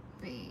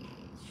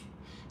page?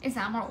 S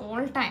আমার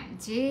অল টাইম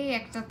যে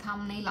একটা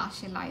থাম্বনেইল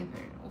আসে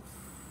লাইভের, উফ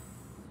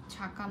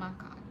ছাকা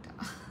নাকা একটা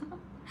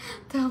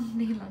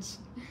থাম্বনেইল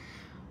আসে।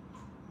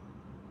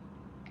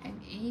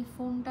 এই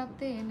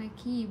ফোনটাতে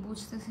নাকি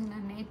বুঝতেছি না,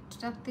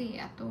 নেটটাতে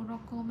এত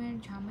রকমের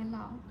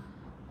ঝামেলা,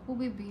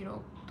 খুবই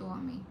বিরক্ত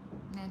আমি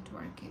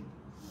নেটওয়ার্কে।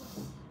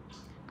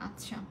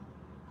 আচ্ছা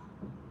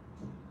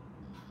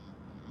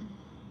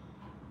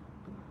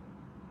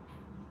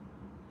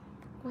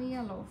কই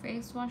গেল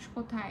ফেস ওয়াশ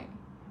কোথায়?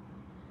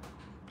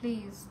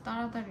 প্লিজ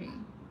তাড়াতাড়ি,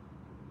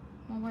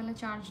 মোবাইলে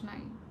চার্জ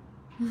নাই।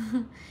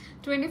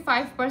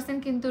 25%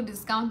 কিন্তু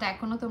ডিসকাউন্ট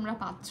এখনো তোমরা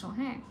পাচ্ছ,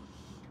 হ্যাঁ।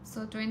 সো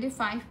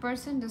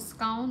 25%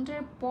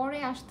 ডিসকাউন্টের পরে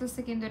আসতেছে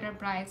কিন্তু এটার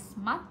প্রাইস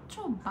মাত্র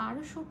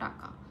 1200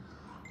 টাকা।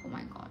 ও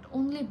মাই গড,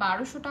 অনলি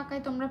 1200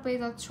 টাকায় তোমরা পেয়ে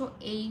যাচ্ছ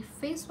এই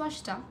ফেস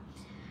ওয়াশটা।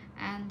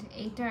 অ্যান্ড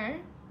এইটার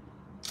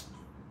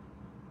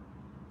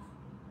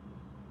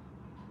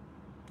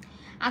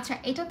আচ্ছা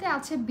এটাতে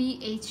আছে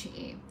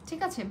BHA,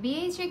 ঠিক আছে।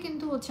 BHA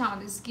কিন্তু হচ্ছে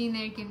আমাদের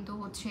স্কিনের কিন্তু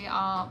হচ্ছে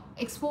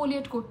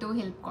এক্সফোলিয়েট করতেও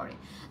হেল্প করে।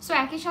 সো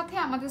একই সাথে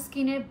আমাদের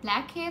স্কিনের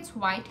ব্ল্যাক হেডস,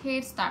 হোয়াইট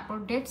হেডস, তারপর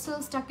ডেড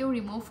সেলসটাকেও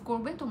রিমুভ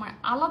করবে। তোমার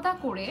আলাদা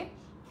করে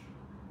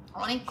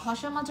অনেক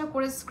ঘষা মাজা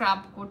করে স্ক্রাব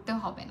করতে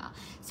হবে না।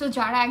 সো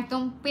যারা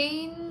একদম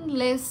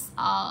পেইনলেস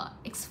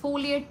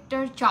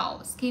এক্সফোলিয়েটার চাও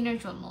স্কিনের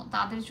জন্য,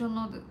 তাদের জন্য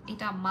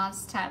এটা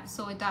মাস্ট হ্যাভ।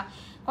 সো এটা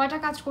কয়টা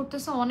কাজ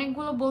করতেছে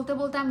অনেকগুলো, বলতে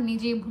বলতে আমি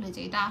নিজেই ভুলে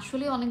যাই। এটা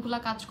আসলে অনেকগুলো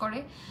কাজ করে।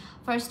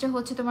 ফার্স্টে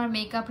হচ্ছে তোমার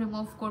মেকআপ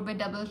রিমুভ করবে,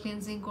 ডাবল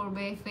ক্লিনজিং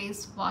করবে, ফেস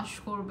ওয়াশ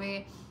করবে,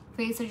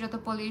 ফেসের যত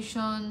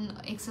pollution,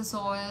 access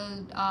oil,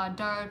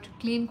 dirt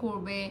clean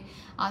করবে,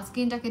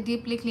 স্কিনটাকে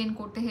ডিপলি ক্লিন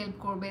করতে হেল্প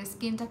করবে,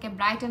 স্কিনটাকে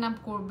ব্রাইটেন আপ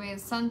করবে,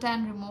 সানট্যান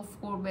রিমুভ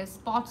করবে,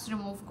 স্পটস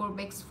রিমুভ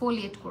করবে,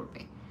 এক্সফোলিয়েট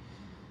করবে,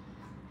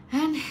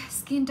 অ্যান্ড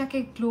স্কিনটাকে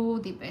গ্লো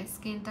দিবে,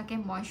 স্কিনটাকে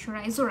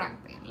ময়শ্চারাইজও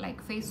রাখবে। লাইক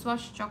ফেস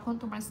ওয়াশ যখন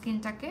তোমার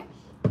স্কিনটাকে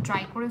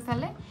ড্রাই করে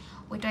ফেলে,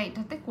 ওইটা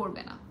এটাতে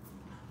করবে না,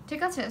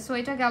 ঠিক আছে। সো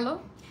এটা গেল।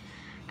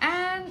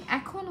 অ্যান্ড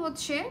এখন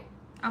হচ্ছে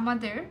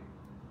আমাদের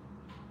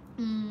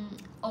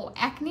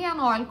অ্যাকনি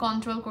অ্যান্ড অয়েল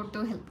কন্ট্রোল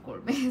করতেও হেল্প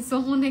করবে। সো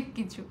অনেক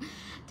কিছু,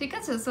 ঠিক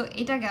আছে। সো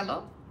এটা গেল।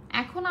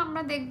 এখন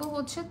আমরা দেখব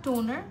হচ্ছে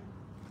toner,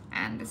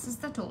 and this is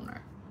the toner.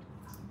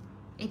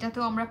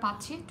 এটাতেও আমরা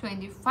পাচ্ছি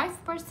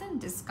 25%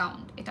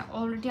 ডিসকাউন্ট। এটা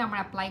অলরেডি আমার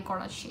অ্যাপ্লাই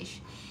করা শেষ।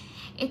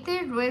 এতে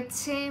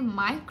রয়েছে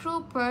micro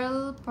pearl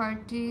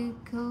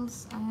particles,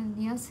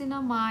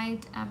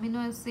 niacinamide, amino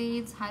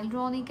acids,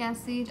 hydronic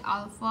acid,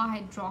 alpha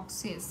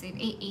hydroxy acid,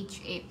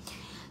 AHA।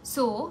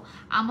 So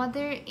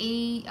আমাদের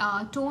এই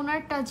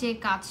টোনারটা যে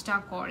কাজটা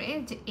করে,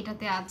 যে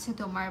এটাতে আছে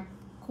তোমার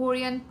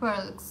কোরিয়ান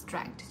পার্ল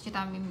এক্সট্র্যাক্ট, যেটা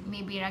আমি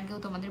মেবি এর আগেও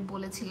তোমাদের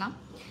বলেছিলাম।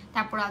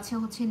 তারপর আছে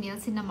হচ্ছে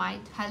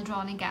নিয়াসিনামাইড,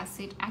 হাইড্রোনিক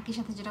অ্যাসিড, একই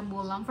সাথে যেটা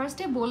বললাম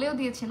ফার্স্টে বলেও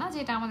দিয়েছে না, যে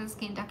এটা আমাদের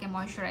স্কিনটাকে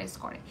ময়শ্চারাইজ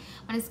করে,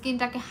 মানে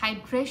স্কিনটাকে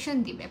হাইড্রেশন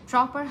দিবে,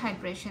 প্রপার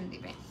হাইড্রেশন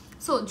দিবে।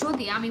 সো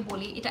যদি আমি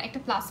বলি, এটা একটা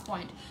প্লাস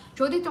পয়েন্ট,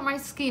 যদি তোমার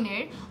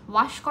স্কিনের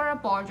ওয়াশ করার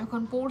পর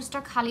যখন পোর্সটা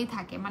খালি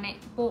থাকে, মানে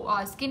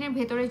স্কিনের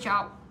ভেতরে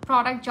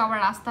প্রোডাক্ট যাওয়ার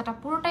রাস্তাটা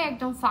পুরোটাই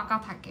একদম ফাঁকা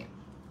থাকে,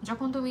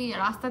 যখন তুমি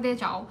রাস্তা দিয়ে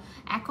যাও,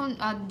 এখন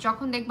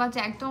যখন দেখবা যে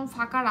একদম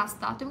ফাঁকা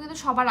রাস্তা, তুমি কিন্তু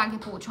সবার আগে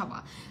পৌঁছাবা।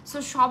 সো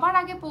সবার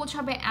আগে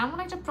পৌঁছাবে এমন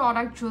একটা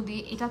প্রোডাক্ট যদি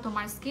এটা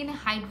তোমার স্কিনে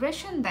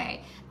হাইড্রেশন দেয়,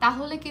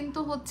 তাহলে কিন্তু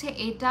হচ্ছে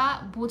এটা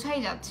বোঝাই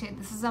যাচ্ছে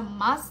this is a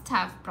must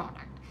have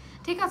product,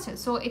 ঠিক আছে।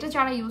 সো এটা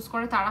যারা ইউজ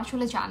করে তারা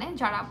আসলে জানে,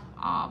 যারা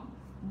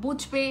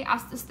বুঝবে,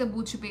 আস্তে আস্তে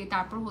বুঝবে,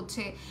 তারপর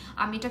হচ্ছে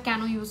আমি এটা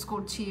কেন ইউজ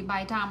করছি বা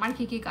এটা আমার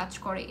কী কী কাজ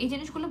করে, এই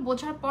জিনিসগুলো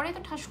বোঝার পরে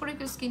তো ঠাস করে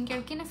কেউ স্কিন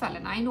কেয়ার কিনে ফেলে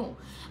না, আই নো।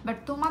 বাট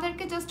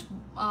তোমাদেরকে জাস্ট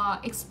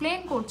এক্সপ্লেন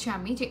করছি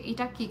আমি যে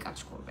এটা কী কাজ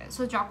করবে।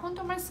 সো যখন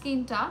তোমার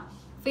স্কিনটা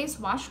ফেস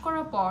ওয়াশ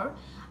করার পর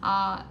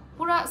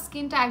পুরো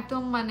স্কিনটা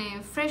একদম মানে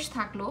ফ্রেশ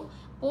থাকলো,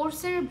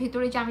 পোর্সের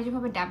ভিতরে যে আমি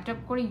যেভাবে ড্যাপ ড্যাপ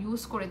করে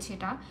ইউজ করেছি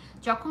এটা,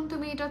 যখন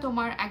তুমি এটা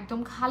তোমার একদম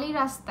খালি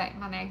রাস্তায়,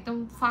 মানে একদম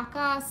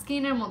ফাঁকা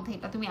স্কিনের মধ্যে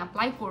এটা তুমি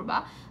অ্যাপ্লাই করবা,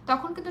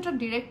 তখন কিন্তু এটা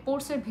ডিরেক্ট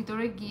পোর্সের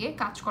ভিতরে গিয়ে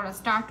কাজ করা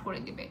স্টার্ট করে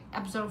দিবে,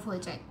 অ্যাবজর্ভ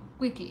হয়ে যায়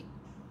কুইকলি।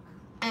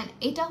 অ্যান্ড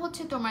এটা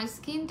হচ্ছে তোমার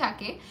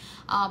স্কিনটাকে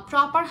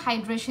প্রপার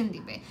হাইড্রেশন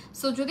দিবে।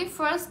 সো যদি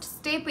ফার্স্ট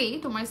স্টেপেই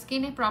তোমার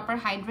স্কিনে প্রপার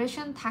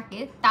হাইড্রেশন থাকে,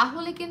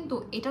 তাহলে কিন্তু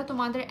এটা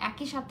তোমাদের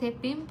একই সাথে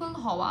পিম্পল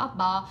হওয়া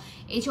বা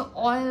এই যে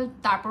অয়েল,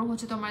 তারপর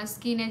হচ্ছে তোমার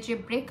স্কিনের যে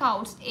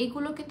ব্রেকআউটস,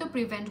 এইগুলো কিন্তু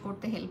প্রিভেন্ট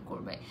করতে হেল্প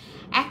করবে।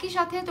 একই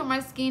সাথে তোমার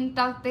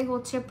স্কিনটাতে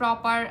হচ্ছে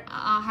প্রপার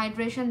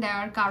হাইড্রেশন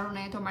দেওয়ার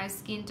কারণে তোমার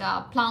স্কিনটা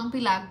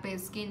প্লাম্পি লাগবে,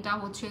 স্কিনটা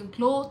হচ্ছে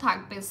গ্লো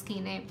থাকবে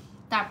স্কিনে,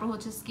 তারপর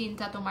হচ্ছে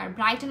স্কিনটা তোমার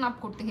ব্রাইটেন আপ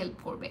করতে হেল্প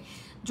করবে।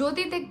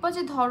 যদি দেখবা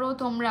যে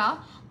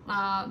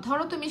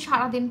ধরো তুমি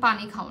সারাদিন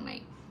পানি খাও নাই,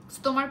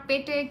 তোমার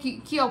পেটে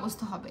কি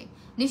অবস্থা হবে,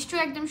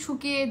 নিশ্চয়ই একদম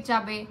শুকিয়ে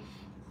যাবে।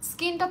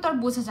 স্কিনটা তো আর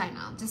বোঝা যায়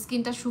না যে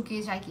স্কিনটা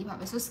শুকিয়ে যায়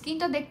কিভাবে। সো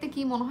স্কিনটা দেখতে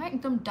কি মনে হয়,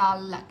 একদম ডাল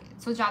লাগে।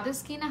 সো যাদের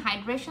স্কিনে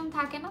হাইড্রেশন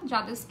থাকে না,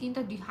 যাদের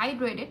স্কিনটা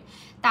ডিহাইড্রেটেড,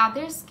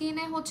 তাদের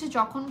স্কিনে হচ্ছে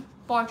যখন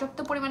পর্যাপ্ত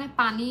পরিমাণে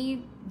পানি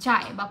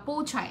যায় বা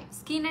পৌঁছায়,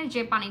 স্কিনের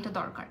যে পানিটা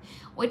দরকার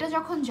ওইটা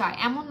যখন যায়,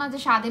 এমন না যে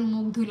সারাদিন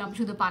মুখ ধুইলাম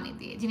শুধু পানি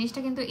দিয়ে, জিনিসটা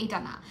কিন্তু এটা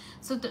না।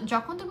 সো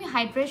যখন তুমি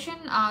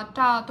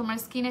হাইড্রেশনটা তোমার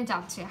স্কিনে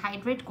যাচ্ছে,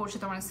 হাইড্রেট করছে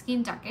তোমার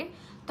স্কিনটাকে,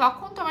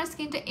 তখন তোমার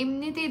স্কিনটা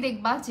এমনিতেই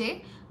দেখবা যে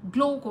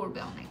গ্লো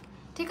করবে অনেক।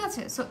 ঠিক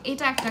আছে। সো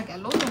এটা একটা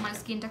গেল, তোমার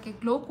স্কিনটাকে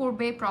গ্লো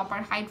করবে, প্রপার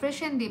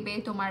হাইড্রেশন দিবে,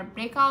 তোমার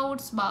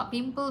ব্রেকআউটস বা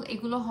পিম্পল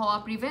এগুলো হওয়া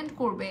প্রিভেন্ট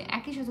করবে,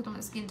 একই সাথে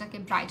তোমার স্কিনটাকে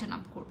ব্রাইটেন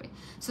আপ করবে।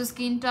 সো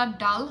স্কিনটা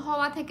ডাল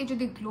হওয়া থেকে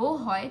যদি গ্লো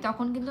হয়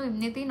তখন কিন্তু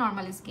এমনিতেই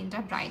নর্মালি স্কিনটা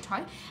ব্রাইট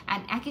হয়।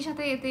 অ্যান্ড একই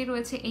সাথে এতেই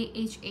রয়েছে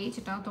AHA,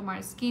 যেটা তোমার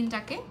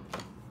স্কিনটাকে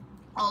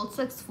অলসো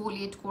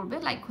এক্সফোলিয়েট করবে,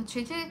 লাইক হচ্ছে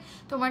যে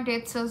তোমার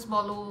ডেড সেলস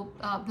বলো,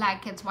 ব্ল্যাক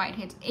হেডস, হোয়াইট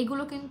হেডস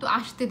এগুলো কিন্তু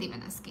আসতে দিবে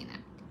না স্কিনে,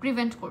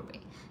 প্রিভেন্ট করবে।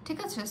 ঠিক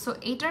আছে। সো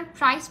এইটার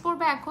প্রাইস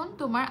পড়বে এখন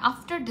তোমার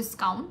আফটার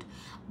ডিসকাউন্ট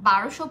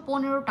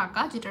 1215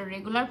 টাকা, যেটা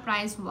রেগুলার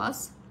প্রাইস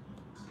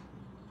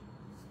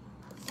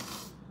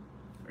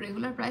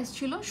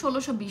ছিল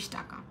 1620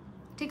 টাকা।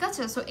 ঠিক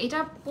আছে। সো এটা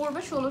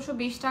পড়বে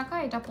 1620 টাকা,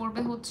 এটা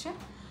পড়বে হচ্ছে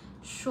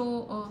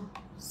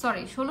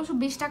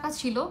 1620 টাকা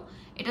ছিল,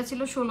 এটা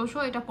ছিল 1600,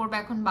 এটা পড়বে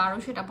এখন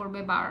 1200, এটা পড়বে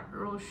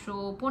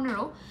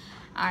 1215।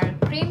 আর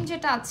ক্রিম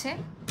যেটা আছে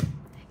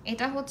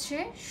এটা হচ্ছে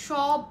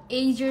সব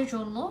এইজের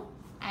জন্য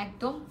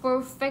একদম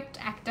পারফেক্ট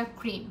একটা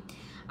ক্রিম।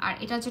 আর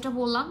এটা যেটা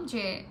বললাম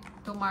যে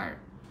তোমার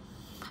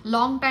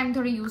লং টাইম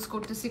ধরে ইউজ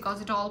করতেছি, কজ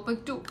এটা অল্প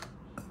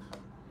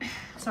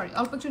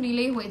একটু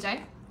নিলেই হয়ে যায়।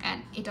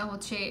 অ্যান্ড এটা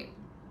হচ্ছে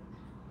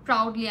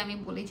প্রাউডলি আমি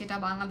বলি যেটা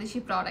বাংলাদেশি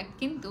প্রোডাক্ট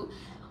কিন্তু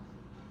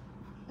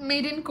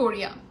মেড ইন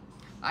কোরিয়া।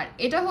 আর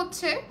এটা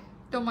হচ্ছে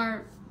তোমার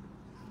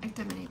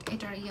একটা মিনিট,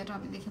 এটার ইয়াটা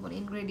আমি দেখে বলি,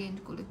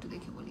 ইনগ্রেডিয়েন্টগুলো একটু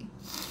দেখে বলি।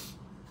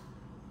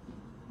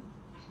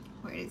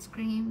 Where is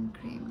cream?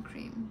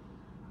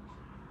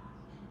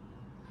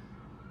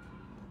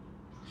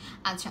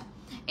 আচ্ছা,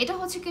 এটা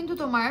হচ্ছে কিন্তু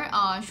তোমার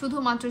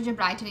শুধুমাত্র যে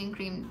ব্রাইটেনিং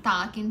ক্রিম তা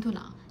কিন্তু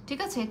না।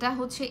 ঠিক আছে। এটা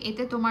হচ্ছে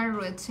এতে তোমার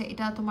রয়েছে,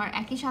 এটা তোমার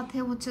একই সাথে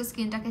হচ্ছে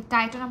স্কিনটাকে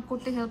টাইটেন আপ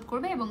করতে হেল্প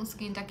করবে এবং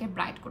স্কিনটাকে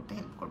ব্রাইট করতে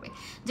হেল্প করবে।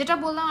 যেটা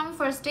বললাম আমি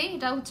ফার্স্টেই,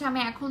 এটা হচ্ছে আমি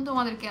এখন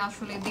তোমাদেরকে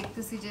আসলে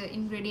দেখতেছি যে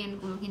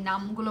ইনগ্রেডিয়েন্টগুলো কি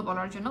নামগুলো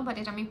বলার জন্য, বাট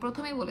এটা আমি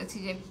প্রথমেই বলেছি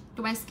যে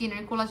তোমার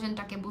স্কিনের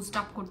কোলাজেনটাকে বুস্ট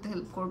আপ করতে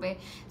হেল্প করবে,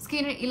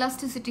 স্কিনের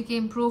ইলাস্টিসিটিকে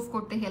ইমপ্রুভ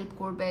করতে হেল্প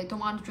করবে।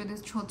 তোমার যদি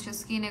হচ্ছে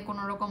স্কিনে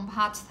কোনো রকম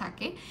ভাঁজ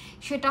থাকে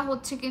সেটা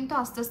হচ্ছে কিন্তু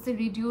আস্তে আস্তে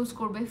রিডিউস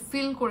করবে,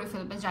 ফিল করে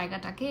ফেলবে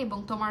জায়গাটাকে, এবং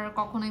তোমার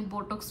কখনোই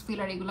বোটক্স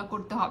ফিলার এগুলো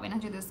করতে হবে না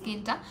যদি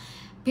স্কিনটা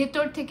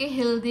ভেতর থেকে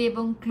হেলদি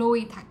এবং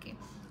গ্লোই থাকে।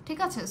 ঠিক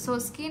আছে। সো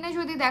স্কিনে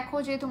যদি দেখো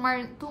যে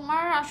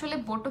তোমার আসলে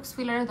বোটক্স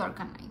ফিলারের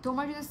দরকার নাই,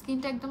 তোমার যদি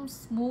স্কিনটা একদম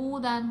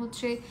স্মুথ অ্যান্ড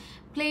হচ্ছে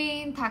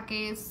প্লেন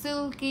থাকে,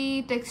 সিল্কি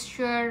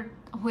টেক্সচার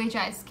হয়ে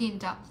যায়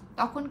স্কিনটা,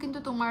 তখন কিন্তু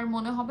তোমার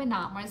মনে হবে না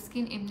আমার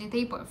স্কিন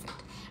এমনিতেই পারফেক্ট,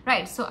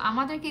 রাইট। সো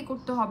আমাদের কি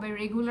করতে হবে,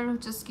 রেগুলার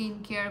হচ্ছে স্কিন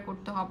কেয়ার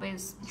করতে হবে,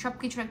 সব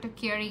কিছুর একটা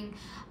কেয়ারিং,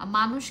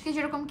 মানুষকে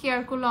যেরকম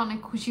কেয়ার করলে অনেক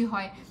খুশি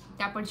হয়,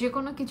 তারপর যে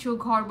কোনো কিছু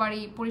ঘর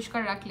বাড়ি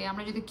পরিষ্কার রাখলে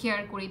আমরা যদি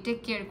কেয়ার করি, টেক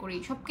কেয়ার করি,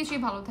 সব কিছুই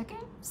ভালো থাকে।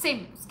 সেম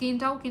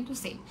স্কিনটাও কিন্তু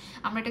সেম,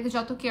 আমরা এটাকে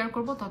যত কেয়ার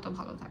করবো তত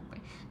ভালো থাকবে।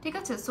 ঠিক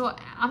আছে। সো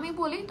আমি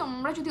বলি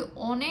তোমরা যদি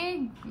অনেক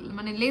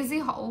লেজি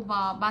হও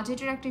বা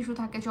বাজেটের একটা ইস্যু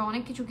থাকে যে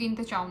অনেক কিছু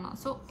কিনতে চাও না,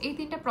 সো এই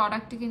 3টা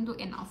প্রোডাক্টই কিন্তু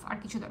এনাফ, আর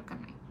কিছু দরকার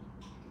নেই।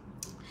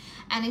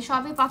 অ্যান্ড এই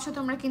সবই পাচ্ছ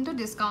তোমরা কিন্তু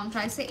ডিসকাউন্ট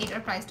প্রাইসে,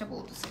 এটার প্রাইসটা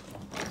বলতেছি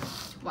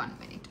 1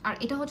 মিনিট। আর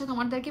এটা হচ্ছে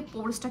তোমাদেরকে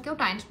পোর্সটাকেও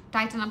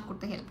টাইটেন আপ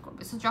করতে হেল্প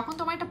করবে। সো যখন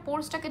তোমার এটা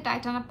পোর্সটাকে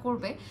টাইটেন আপ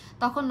করবে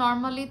তখন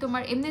নর্মালি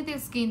তোমার এমনিতে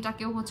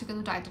স্কিনটাকেও হচ্ছে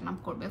কিন্তু টাইটেন আপ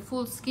করবে,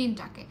 ফুল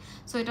স্কিনটাকে।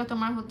 সো এটা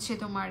তোমার হচ্ছে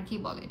তোমার কি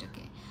বলে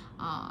এটাকে,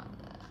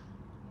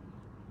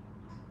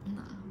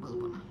 না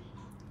বলবো না,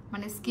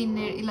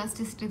 স্কিনের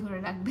ইলাস্টিসিটি ধরে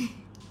রাখবে।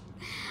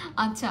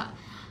 আচ্ছা,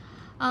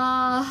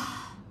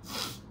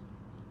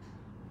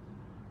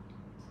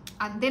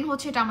 আর দেন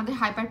হচ্ছে এটা আমাদের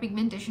হাইপার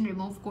পিগমেন্টেশন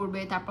রিমুভ করবে,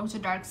 তারপর হচ্ছে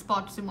ডার্ক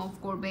স্পটস রিমুভ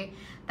করবে,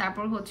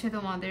 তারপর হচ্ছে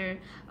তোমাদের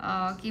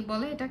কি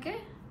বলে এটাকে,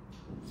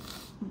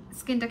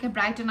 স্কিনটাকে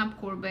ব্রাইটেন আপ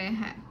করবে।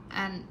 হ্যাঁ,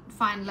 অ্যান্ড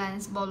ফাইন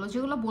লাইন্স বলো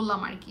যেগুলো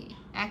বললাম আর কি,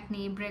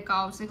 অ্যাকনি,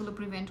 ব্রেকআউটস এগুলো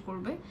প্রিভেন্ট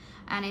করবে।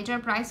 অ্যান্ড এটার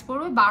প্রাইস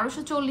পড়বে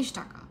 1240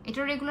 টাকা।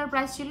 এটার রেগুলার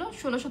প্রাইস ছিল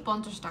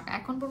 1650 টাকা,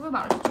 এখন পড়বে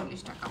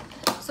 1240 টাকা।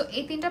 সো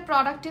এই 3টা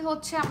প্রোডাক্টই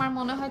হচ্ছে আমার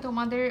মনে হয়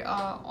তোমাদের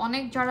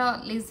অনেক যারা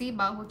লেজি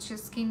বা হচ্ছে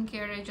স্কিন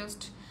কেয়ারে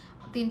জাস্ট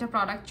 3টা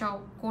প্রোডাক্ট চাও,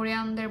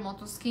 কোরিয়ানদের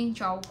মতো স্কিন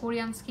চাও,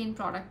 কোরিয়ান স্কিন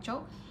প্রোডাক্ট চাও,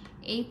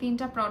 এই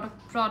 3টা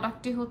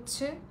প্রোডাক্টই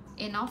হচ্ছে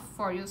enough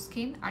for your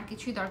skin, আর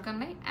কিছুই দরকার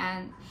নেই।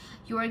 And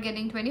you are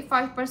getting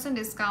 25%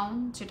 discount,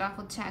 যেটা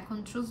হচ্ছে এখন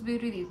ট্রুস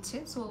বিউটি দিচ্ছে।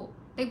 সো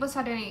দেখবো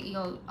সাডেন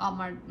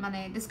আমার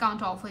ডিসকাউন্ট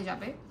অফ হয়ে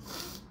যাবে।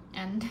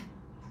 অ্যান্ড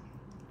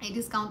এই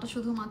ডিসকাউন্টটা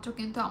শুধুমাত্র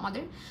কিন্তু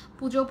আমাদের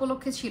পূজা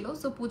উপলক্ষে ছিল।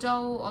 সো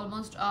পূজাও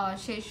অলমোস্ট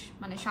শেষ,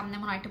 সামনে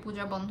মনে হয় একটা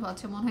পূজা বন্ধ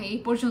আছে, মনে হয় এই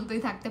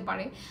পর্যন্তই থাকতে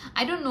পারে,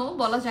 আই ডোন্ট নো,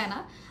 বলা যায় না।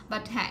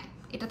 বাট হ্যাঁ,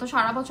 এটা তো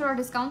সারা বছর আর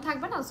ডিসকাউন্ট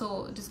থাকবে না, সো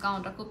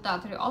ডিসকাউন্টটা খুব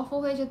তাড়াতাড়ি অফও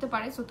হয়ে যেতে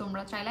পারে। সো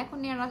তোমরা চাইলে এখন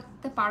নিয়ে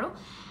রাখতে পারো।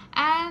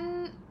 অ্যান্ড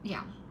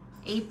ইয়া,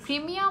 এই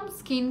প্রিমিয়াম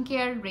স্কিন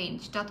কেয়ার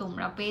রেঞ্জটা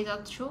তোমরা পেয়ে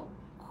যাচ্ছ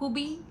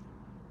খুবই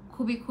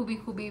খুবই খুবই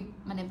খুবই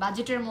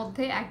বাজেটের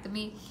মধ্যে,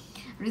 একদমই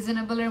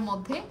রিজনেবলের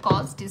মধ্যে,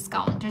 কস্ট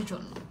ডিসকাউন্টের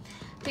জন্য।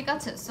 ঠিক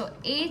আছে। সো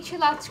এই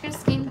ছিল আজকের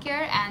স্কিন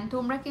কেয়ার। অ্যান্ড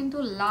তোমরা কিন্তু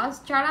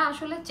লাস্ট যারা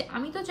আসলে,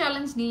 আমি তো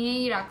চ্যালেঞ্জ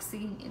নিয়েই রাখছি,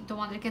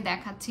 তোমাদেরকে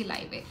দেখাচ্ছি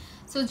লাইভে।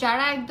 সো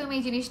যারা একদম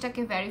এই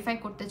জিনিসটাকে ভেরিফাই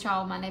করতে চাও,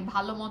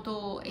 ভালো মতো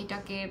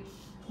এটাকে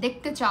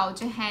দেখতে চাও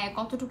যে হ্যাঁ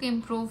কতটুকু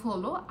ইমপ্রুভ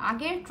হলো,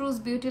 আগের ট্রুস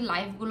বিউটির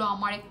লাইভগুলো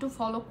আমার একটু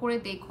ফলো করে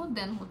দেখো,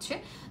 দেন হচ্ছে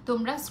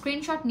তোমরা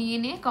স্ক্রিনশট নিয়ে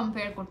নিয়ে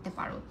কম্পেয়ার করতে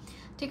পারো।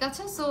 ঠিক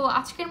আছে, সো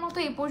আজকের মতো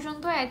এই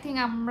পর্যন্ত। আই থিঙ্ক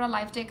আমরা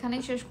লাইভটা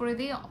এখানেই শেষ করে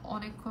দিই,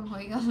 অনেকক্ষণ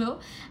হয়ে গেল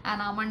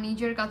অ্যান্ড আমার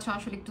নিজের কাছে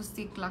আসলে একটু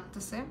সিক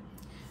লাগতেছে।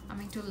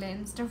 আমি একটু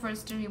লেন্সটা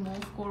ফার্স্টে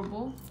রিমুভ করবো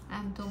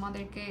অ্যান্ড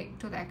তোমাদেরকে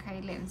একটু দেখাই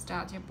লেন্সটা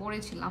যে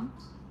পরেছিলাম,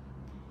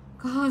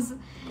 কজ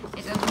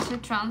এটা হচ্ছে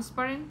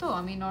ট্রান্সপারেন্ট। তো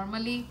আমি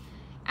নর্মালি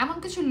এমন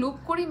কিছু লুক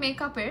করি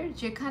মেকআপের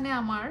যেখানে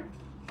আমার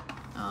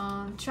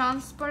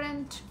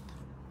ট্রান্সপারেন্ট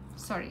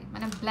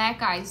মানে ব্ল্যাক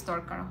আইস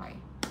দরকার হয়,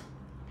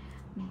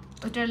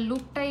 ওইটার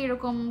লুকটাই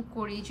এরকম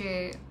করি যে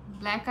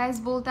ব্ল্যাক আইস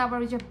বলতে আবার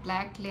ওই যে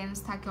ব্ল্যাক লেন্স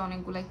থাকে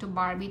অনেকগুলো একটু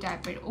বারবি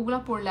টাইপের, ওগুলো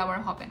পরলে আবার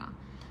হবে না।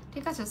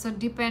 ঠিক আছে, সো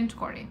ডিপেন্ড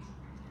করে।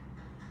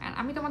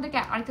 আমি তোমাদেরকে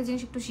আরেকটা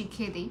জিনিস একটু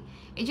শিখিয়ে দিই,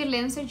 এই যে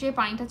লেন্সের যে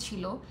পানিটা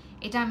ছিল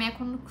এটা আমি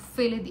এখন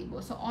ফেলে দিব।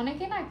 সো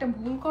অনেকে না একটা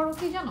ভুল করো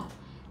কি জানো,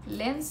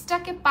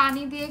 লেন্সটাকে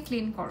পানি দিয়ে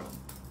ক্লিন করো।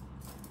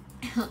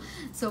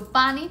 সো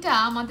পানিটা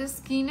আমাদের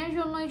স্কিনের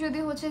জন্যই যদি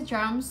হচ্ছে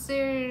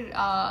জার্মসের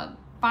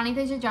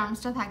পানিতে যে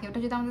জার্মসটা থাকে ওটা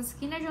যদি আমাদের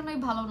স্কিনের জন্যই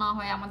ভালো না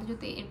হয়, আমাদের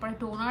যদি এরপরে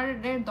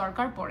টোনারের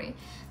দরকার পড়ে,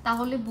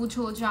 তাহলে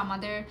বুঝো যে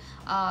আমাদের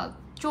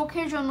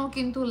চোখের জন্য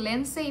কিন্তু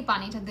লেন্সে এই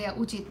পানিটা দেওয়া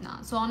উচিত না।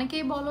 সো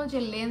অনেকেই বলো যে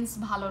লেন্স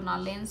ভালো না,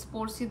 লেন্স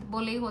পরছি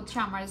বলেই হচ্ছে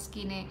আমার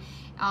স্কিনে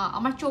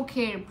আমার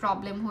চোখের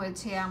প্রবলেম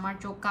হয়েছে, আমার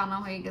চোখ কানা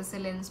হয়ে গেছে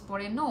লেন্স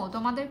পরে। নো,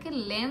 তোমাদেরকে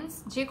লেন্স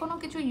যে কোনো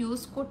কিছু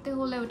ইউজ করতে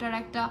হলে ওটার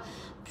একটা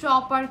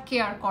প্রপার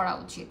কেয়ার করা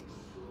উচিত।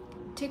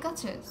 ঠিক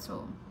আছে, সো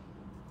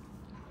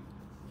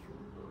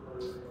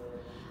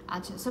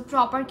আচ্ছা, সো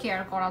প্রপার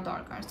কেয়ার করা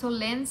দরকার। সো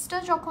লেন্সটা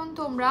যখন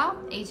তোমরা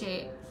এই যে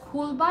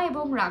খুলবা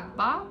এবং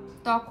রাখবা,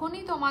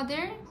 তখনই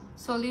তোমাদের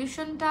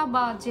সলিউশনটা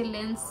বা যে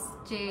লেন্স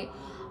যে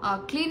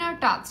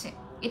ক্লিনারটা আছে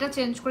এটা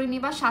চেঞ্জ করে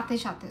নিবা সাথে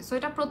সাথে। সো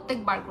এটা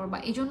প্রত্যেকবার করবা,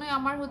 এই জন্যই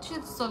আমার হচ্ছে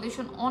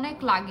সলিউশন অনেক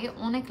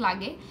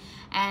লাগে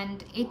অ্যান্ড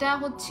এটা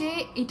হচ্ছে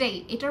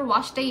এটার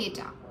ওয়াশটাই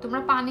এটা,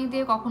 তোমরা পানি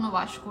দিয়ে কখনো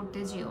ওয়াশ করতে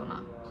যেও না।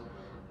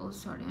 ও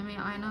সরি, আমি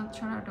আয়না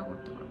ছাড়া এটা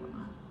করতে পারবো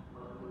না।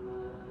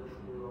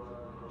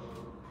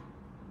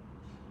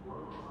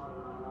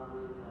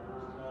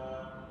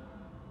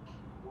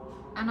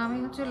 আমি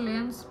হচ্ছে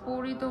লেন্স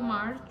পরি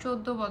তোমার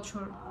 14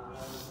 বছর,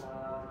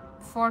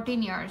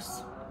 14 ইয়ার্স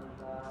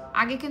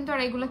আগে, কিন্তু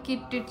আর এগুলো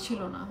কিট টিট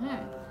ছিল না।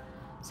 হ্যাঁ,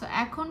 সো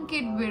এখন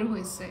কিট বের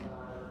হয়েছে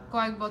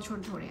কয়েক বছর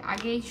ধরে,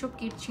 আগে এইসব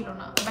কিট ছিল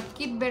না। বাট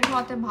কিট বের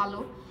হওয়াতে ভালো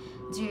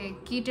যে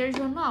কিটের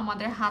জন্য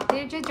আমাদের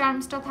হাতের যে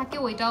জার্মসটা থাকে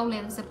ওইটাও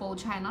লেন্সে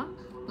পৌঁছায় না,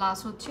 প্লাস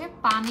হচ্ছে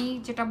পানি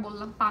যেটা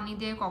বললাম পানি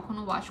দিয়ে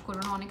কখনো ওয়াশ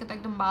করো না। অনেকে তো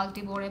একদম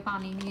বালতি ভরে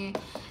পানি নিয়ে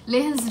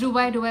লেন্স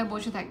ডুবায়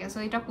বসে থাকে, সো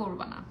এটা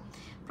করবা না।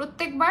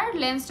 প্রত্যেকবার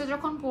লেন্সটা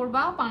যখন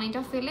পরবা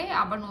পানিটা ফেলে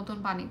আবার নতুন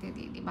পানিতে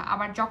দিয়ে দিবা।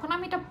 আবার যখন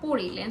আমি এটা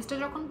পরি, লেন্সটা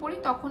যখন পরি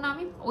তখন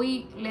আমি ওই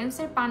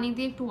লেন্সের পানি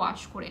দিয়ে একটু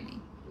ওয়াশ করে নিই।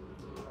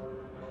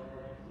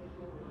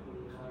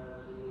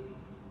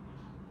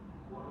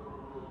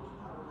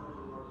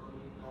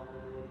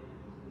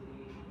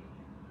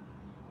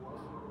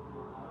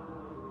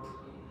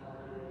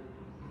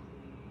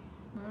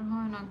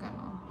 হয় না কেন?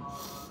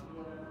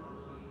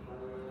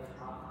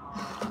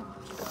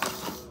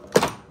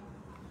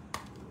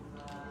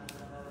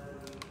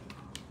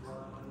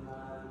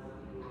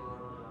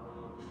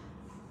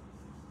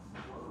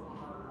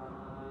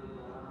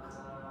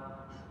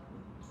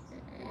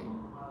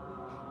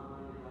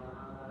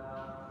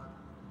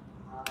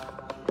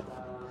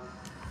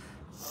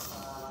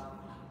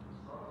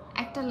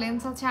 একটা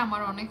লেন্স আছে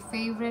আমার অনেক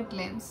favourite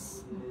lens,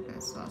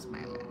 this was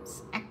my lens.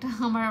 একটা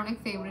আমার অনেক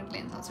ফেভারিট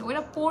লেন্স আছে,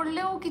 ওটা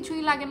পরলেও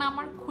কিছুই লাগে না,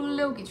 আমার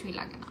খুললেও কিছুই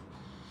লাগে না।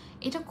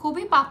 এটা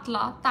খুবই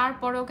পাতলা,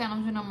 তারপরেও কেন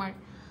যেন আমার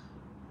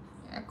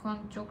এখন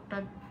চোখটা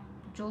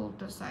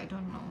জ্বলতেছে, আই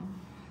ডোন্ট নো।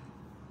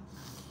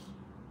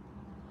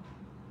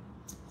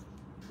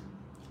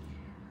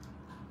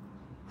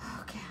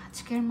 ওকে,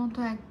 আজকের মতো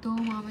একদম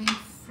আমি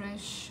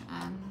ফ্রেশ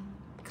অ্যান্ড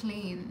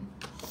ক্লিন।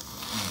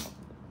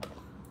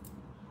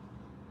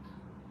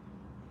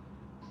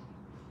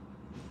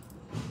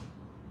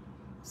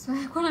 সো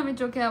এখন আমি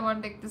চোখে আবার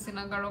দেখতেছি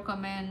না কারো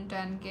কমেন্ট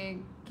অ্যান্ড কে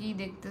কি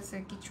দেখতেছে,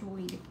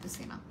 কিছুই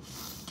দেখতেছি না।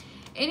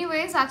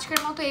 এনিওয়েজ,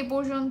 আজকের মতো এই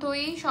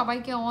পর্যন্তই।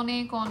 সবাইকে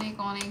অনেক অনেক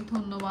অনেক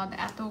ধন্যবাদ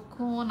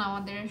এতক্ষণ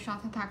আমাদের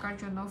সাথে থাকার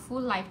জন্য,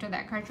 ফুল লাইভটা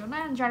দেখার জন্য।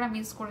 অ্যান্ড যারা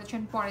মিস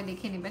করেছেন পরে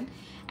দেখে নেবেন।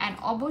 অ্যান্ড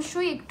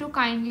অবশ্যই একটু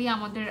কাইন্ডলি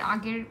আমাদের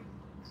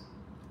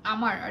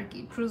আমার আর কি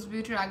ট্রুস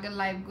বিউটির আগের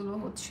লাইভগুলো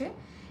হচ্ছে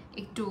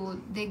একটু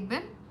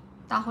দেখবেন,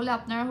 তাহলে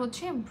আপনারা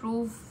হচ্ছে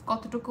ইমপ্রুভ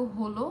কতটুকু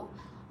হলো,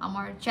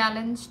 আমার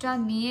চ্যালেঞ্জটা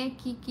নিয়ে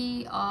কি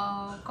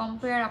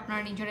কম্পেয়ার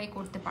আপনারা নিজেরাই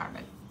করতে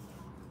পারবেন।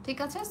 ঠিক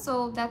আছে, so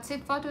that's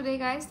it for today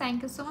guys, thank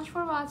you so much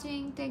for watching,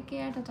 take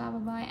care, tata,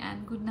 bye bye and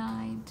good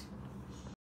night.